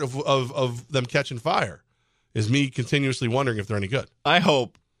part of them catching fire. Is me continuously wondering if they're any good. I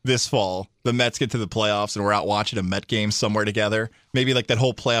hope this fall the Mets get to the playoffs and we're out watching a Met game somewhere together. Maybe like that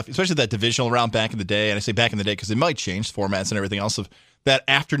whole playoff, especially that divisional round back in the day. And I say back in the day because it might change formats and everything else of that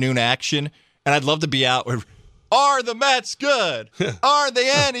afternoon action. And I'd love to be out. Are the Mets good? Are they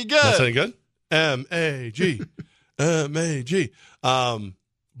any good? That's any good? M-A-G. M-A-G.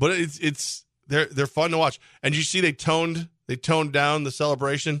 But they're fun to watch. And you see they toned down the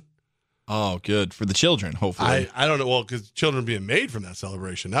celebration. Oh, good. For the children, hopefully. I don't know. Well, because children are being made from that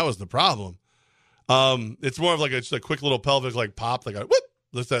celebration. That was the problem. It's more of like just a quick little pelvic like pop. Like a whoop.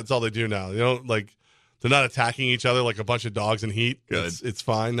 That's all they do now. You know, like they're not attacking each other like a bunch of dogs in heat. Good. It's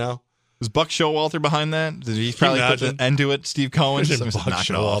fine now. Was Buck Showalter behind that? Did he probably put the end to it? Steve Cohen? Buck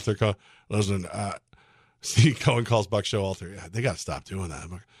Showalter. Listen, Steve Cohen calls Buck Showalter. Yeah, they got to stop doing that.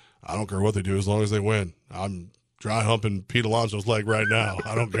 I don't care what they do as long as they win. I'm dry humping Pete Alonso's leg right now.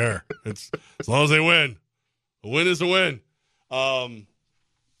 I don't care. It's as long as they win. A win is a win. No,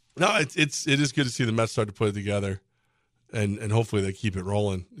 it is good to see the Mets start to put it together, and hopefully they keep it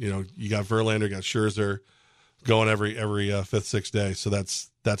rolling. You know, you got Verlander, got Scherzer going every fifth, sixth day, so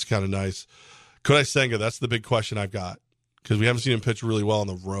that's kind of nice. Kodai Senga, that's the big question I've got because we haven't seen him pitch really well on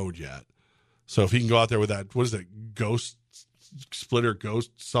the road yet. So if he can go out there with that, what is that, ghost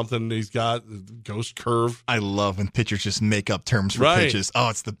something he's got, ghost curve. I love when pitchers just make up terms for pitches. Oh,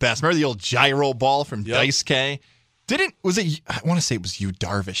 it's the best. Remember the old gyro ball from Dice K? I want to say it was Yu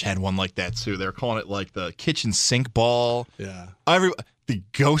Darvish had one like that too. They're calling it like the kitchen sink ball. Yeah. The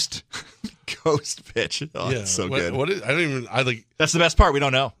ghost pitch. Oh, yeah. It's so good. That's the best part. We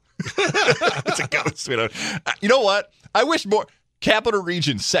don't know. It's a ghost. We don't. You know what? I wish more Capital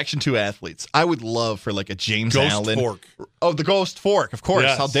Region Section 2 athletes. I would love for like a James ghost Allen. Fork. Oh, the ghost fork, of course.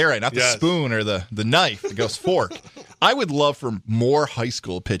 Yes. How dare I? Not the spoon or the knife, the ghost fork. I would love for more high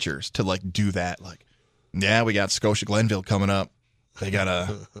school pitchers to like do that. Like, yeah, we got Scotia Glenville coming up. They got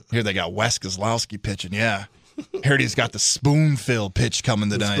Wes Kozlowski pitching. Yeah. Heard he's got the spoonfill pitch coming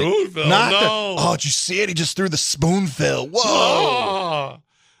tonight. Spoonfill? No. Did you see it? He just threw the spoonfill. Whoa.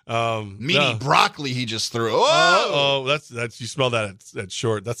 Meaty broccoli he just threw. Oh, that's you smell that at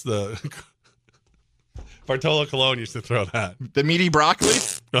Short. That's the Bartolo Colon used to throw that. The meaty broccoli?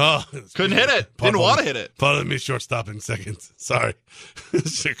 Oh, couldn't hit it. Didn't want to hit it. Pardon me, shortstop in seconds. Sorry.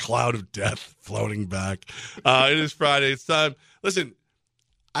 It's a cloud of death floating back. It is Friday. It's time. Listen,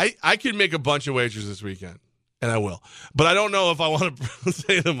 I could make a bunch of wagers this weekend, and I will. But I don't know if I want to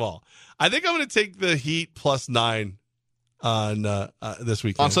say them all. I think I'm going to take the Heat +9 on this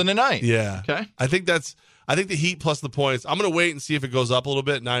weekend. On Sunday night? Yeah. Okay. I think the Heat plus the points. I'm going to wait and see if it goes up a little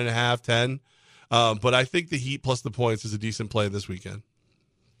bit, 9.5, 10. But I think the Heat plus the points is a decent play this weekend.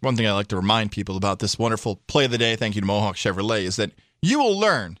 One thing I like to remind people about this wonderful play of the day, thank you to Mohawk Chevrolet, is that you will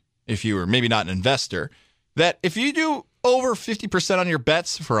learn, if you are maybe not an investor, that if you do over 50% on your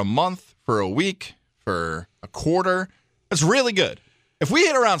bets for a month, for a week, for a quarter, that's really good. If we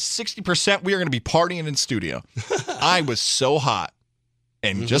hit around 60%, we are going to be partying in studio. I was so hot.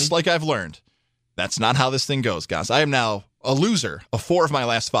 And just like I've learned, that's not how this thing goes, guys. I am now a loser of 4 of my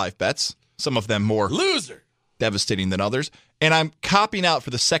last 5 bets. Some of them more devastating than others. And I'm copping out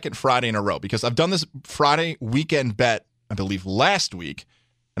for the second Friday in a row because I've done this Friday weekend bet, I believe, last week.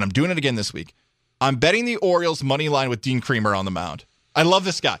 And I'm doing it again this week. I'm betting the Orioles money line with Dean Kremer on the mound. I love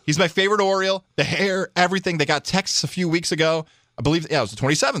this guy. He's my favorite Oriole. The hair, everything. They got texts a few weeks ago. I believe, it was the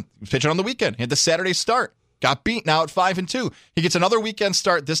 27th. He was pitching on the weekend. He had the Saturday start. Got beat now at 5-2. He gets another weekend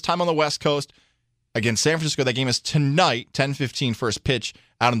start, this time on the West Coast. Against San Francisco, that game is tonight, 10:15 first pitch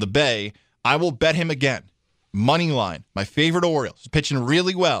out in the Bay. I will bet him again. Money line, my favorite Orioles. He's pitching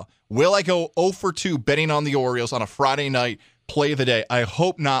really well. Will I go 0-2 betting on the Orioles on a Friday night play of the day? I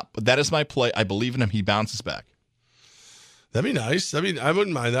hope not, but that is my play. I believe in him. He bounces back. That'd be nice. I mean, I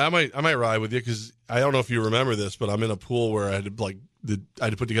wouldn't mind that. I might ride with you because I don't know if you remember this, but I'm in a pool where I had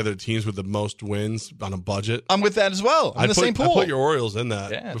to put together teams with the most wins on a budget. I'm with that as well. I'm in the same pool. I put your Orioles in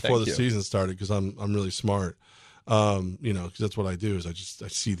that before the season started because I'm really smart. Because that's what I do is I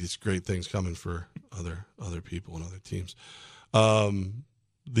see these great things coming for other people and other teams.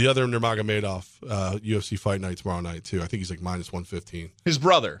 The other Nurmagomedov UFC fight night tomorrow night too. I think he's like -115. His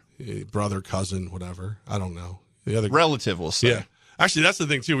brother, cousin, whatever. I don't know. The other relative, we'll say. Yeah, actually, that's the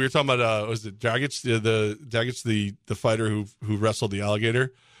thing too. We were talking about was it Dragic, the fighter who wrestled the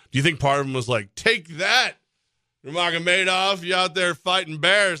Alligator? Do you think part of him was like, take that, Nurmagomedov, you out there fighting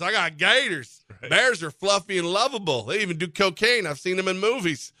bears? I got gators. Right. Bears are fluffy and lovable. They even do cocaine. I've seen them in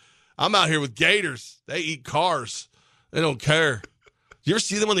movies. I'm out here with gators. They eat cars. They don't care. You ever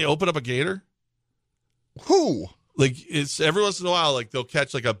see them when they open up a gator? Who? Like it's every once in a while, like they'll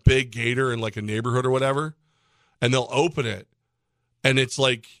catch like a big gator in like a neighborhood or whatever. And they'll open it, and it's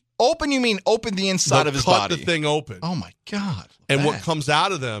like open. You mean open the inside of his body? Cut the thing open. Oh my god! And what comes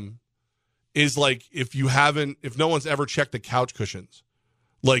out of them is like if no one's ever checked the couch cushions,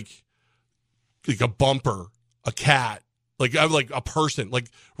 like a bumper, a cat, like a person,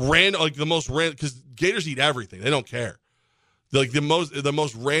 like the most random because gators eat everything. They don't care. Like the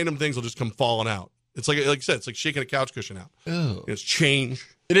most random things will just come falling out. It's like you said, it's like shaking a couch cushion out. Ew. It's change.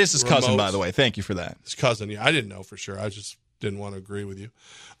 It is his cousin, by the way. Thank you for that. His cousin, yeah. I didn't know for sure. I just didn't want to agree with you.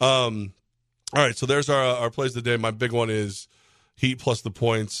 All right, so there's our plays of the day. My big one is Heat plus the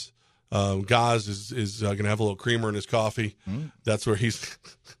points. Goz is going to have a little creamer in his coffee. That's where he's.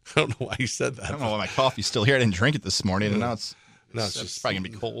 I don't know why he said that. I don't know why my coffee's still here. I didn't drink it this morning, and now it's just probably going to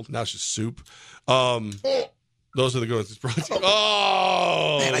be cold. Now it's just soup. Those are the good ones. It's brought to you.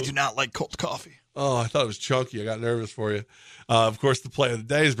 Oh, Man, I do not like cold coffee. Oh, I thought it was chunky. I got nervous for you. Of course, the play of the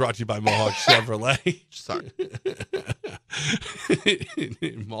day is brought to you by Mohawk Chevrolet. Sorry.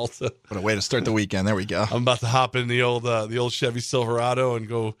 Malta. What a way to start the weekend. There we go. I'm about to hop in the old Chevy Silverado and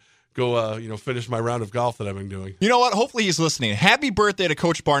go finish my round of golf that I've been doing. You know what? Hopefully he's listening. Happy birthday to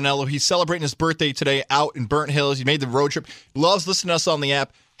Coach Barnello. He's celebrating his birthday today out in Burnt Hills. He made the road trip. Loves listening to us on the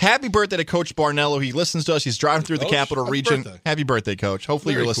app. Happy birthday to Coach Barnello. He listens to us. He's driving through the Capital Region. Birthday. Happy birthday, Coach.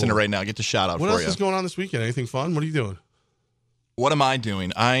 Hopefully Very you're listening cool. right now. Get the shout out What for else you. is going on this weekend? Anything fun? What are you doing? What am I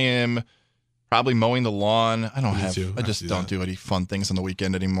doing? I am probably mowing the lawn. I just don't do any fun things on the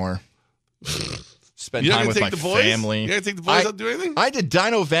weekend anymore. Spend time with my family. You gotta take the boys out to do anything? I did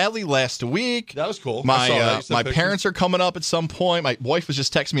Dino Valley last week. That was cool. My parents are coming up at some point. My wife was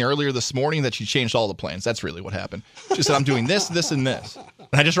just texting me earlier this morning that she changed all the plans. That's really what happened. She said, I'm doing this, this, and this.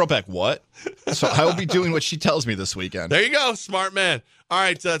 And I just wrote back, what? So I will be doing what she tells me this weekend. There you go. Smart man. All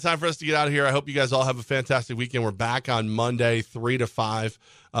right, time for us to get out of here. I hope you guys all have a fantastic weekend. We're back on Monday, 3 to 5.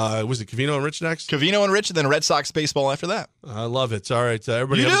 Was it Covino and Rich next? Covino and Rich, and then Red Sox baseball after that. I love it. All right,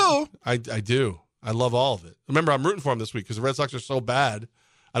 everybody. You do? I do. I love all of it. Remember, I'm rooting for them this week because the Red Sox are so bad.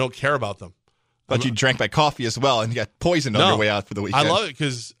 I don't care about them. But you drank my coffee as well, and you got poisoned on your way out for the weekend. I love it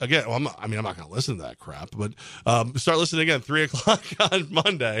because, again, I'm not going to listen to that crap, but start listening again, 3 o'clock on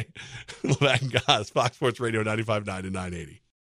Monday. Levack and Goz, Fox Sports Radio 95.9 and 980.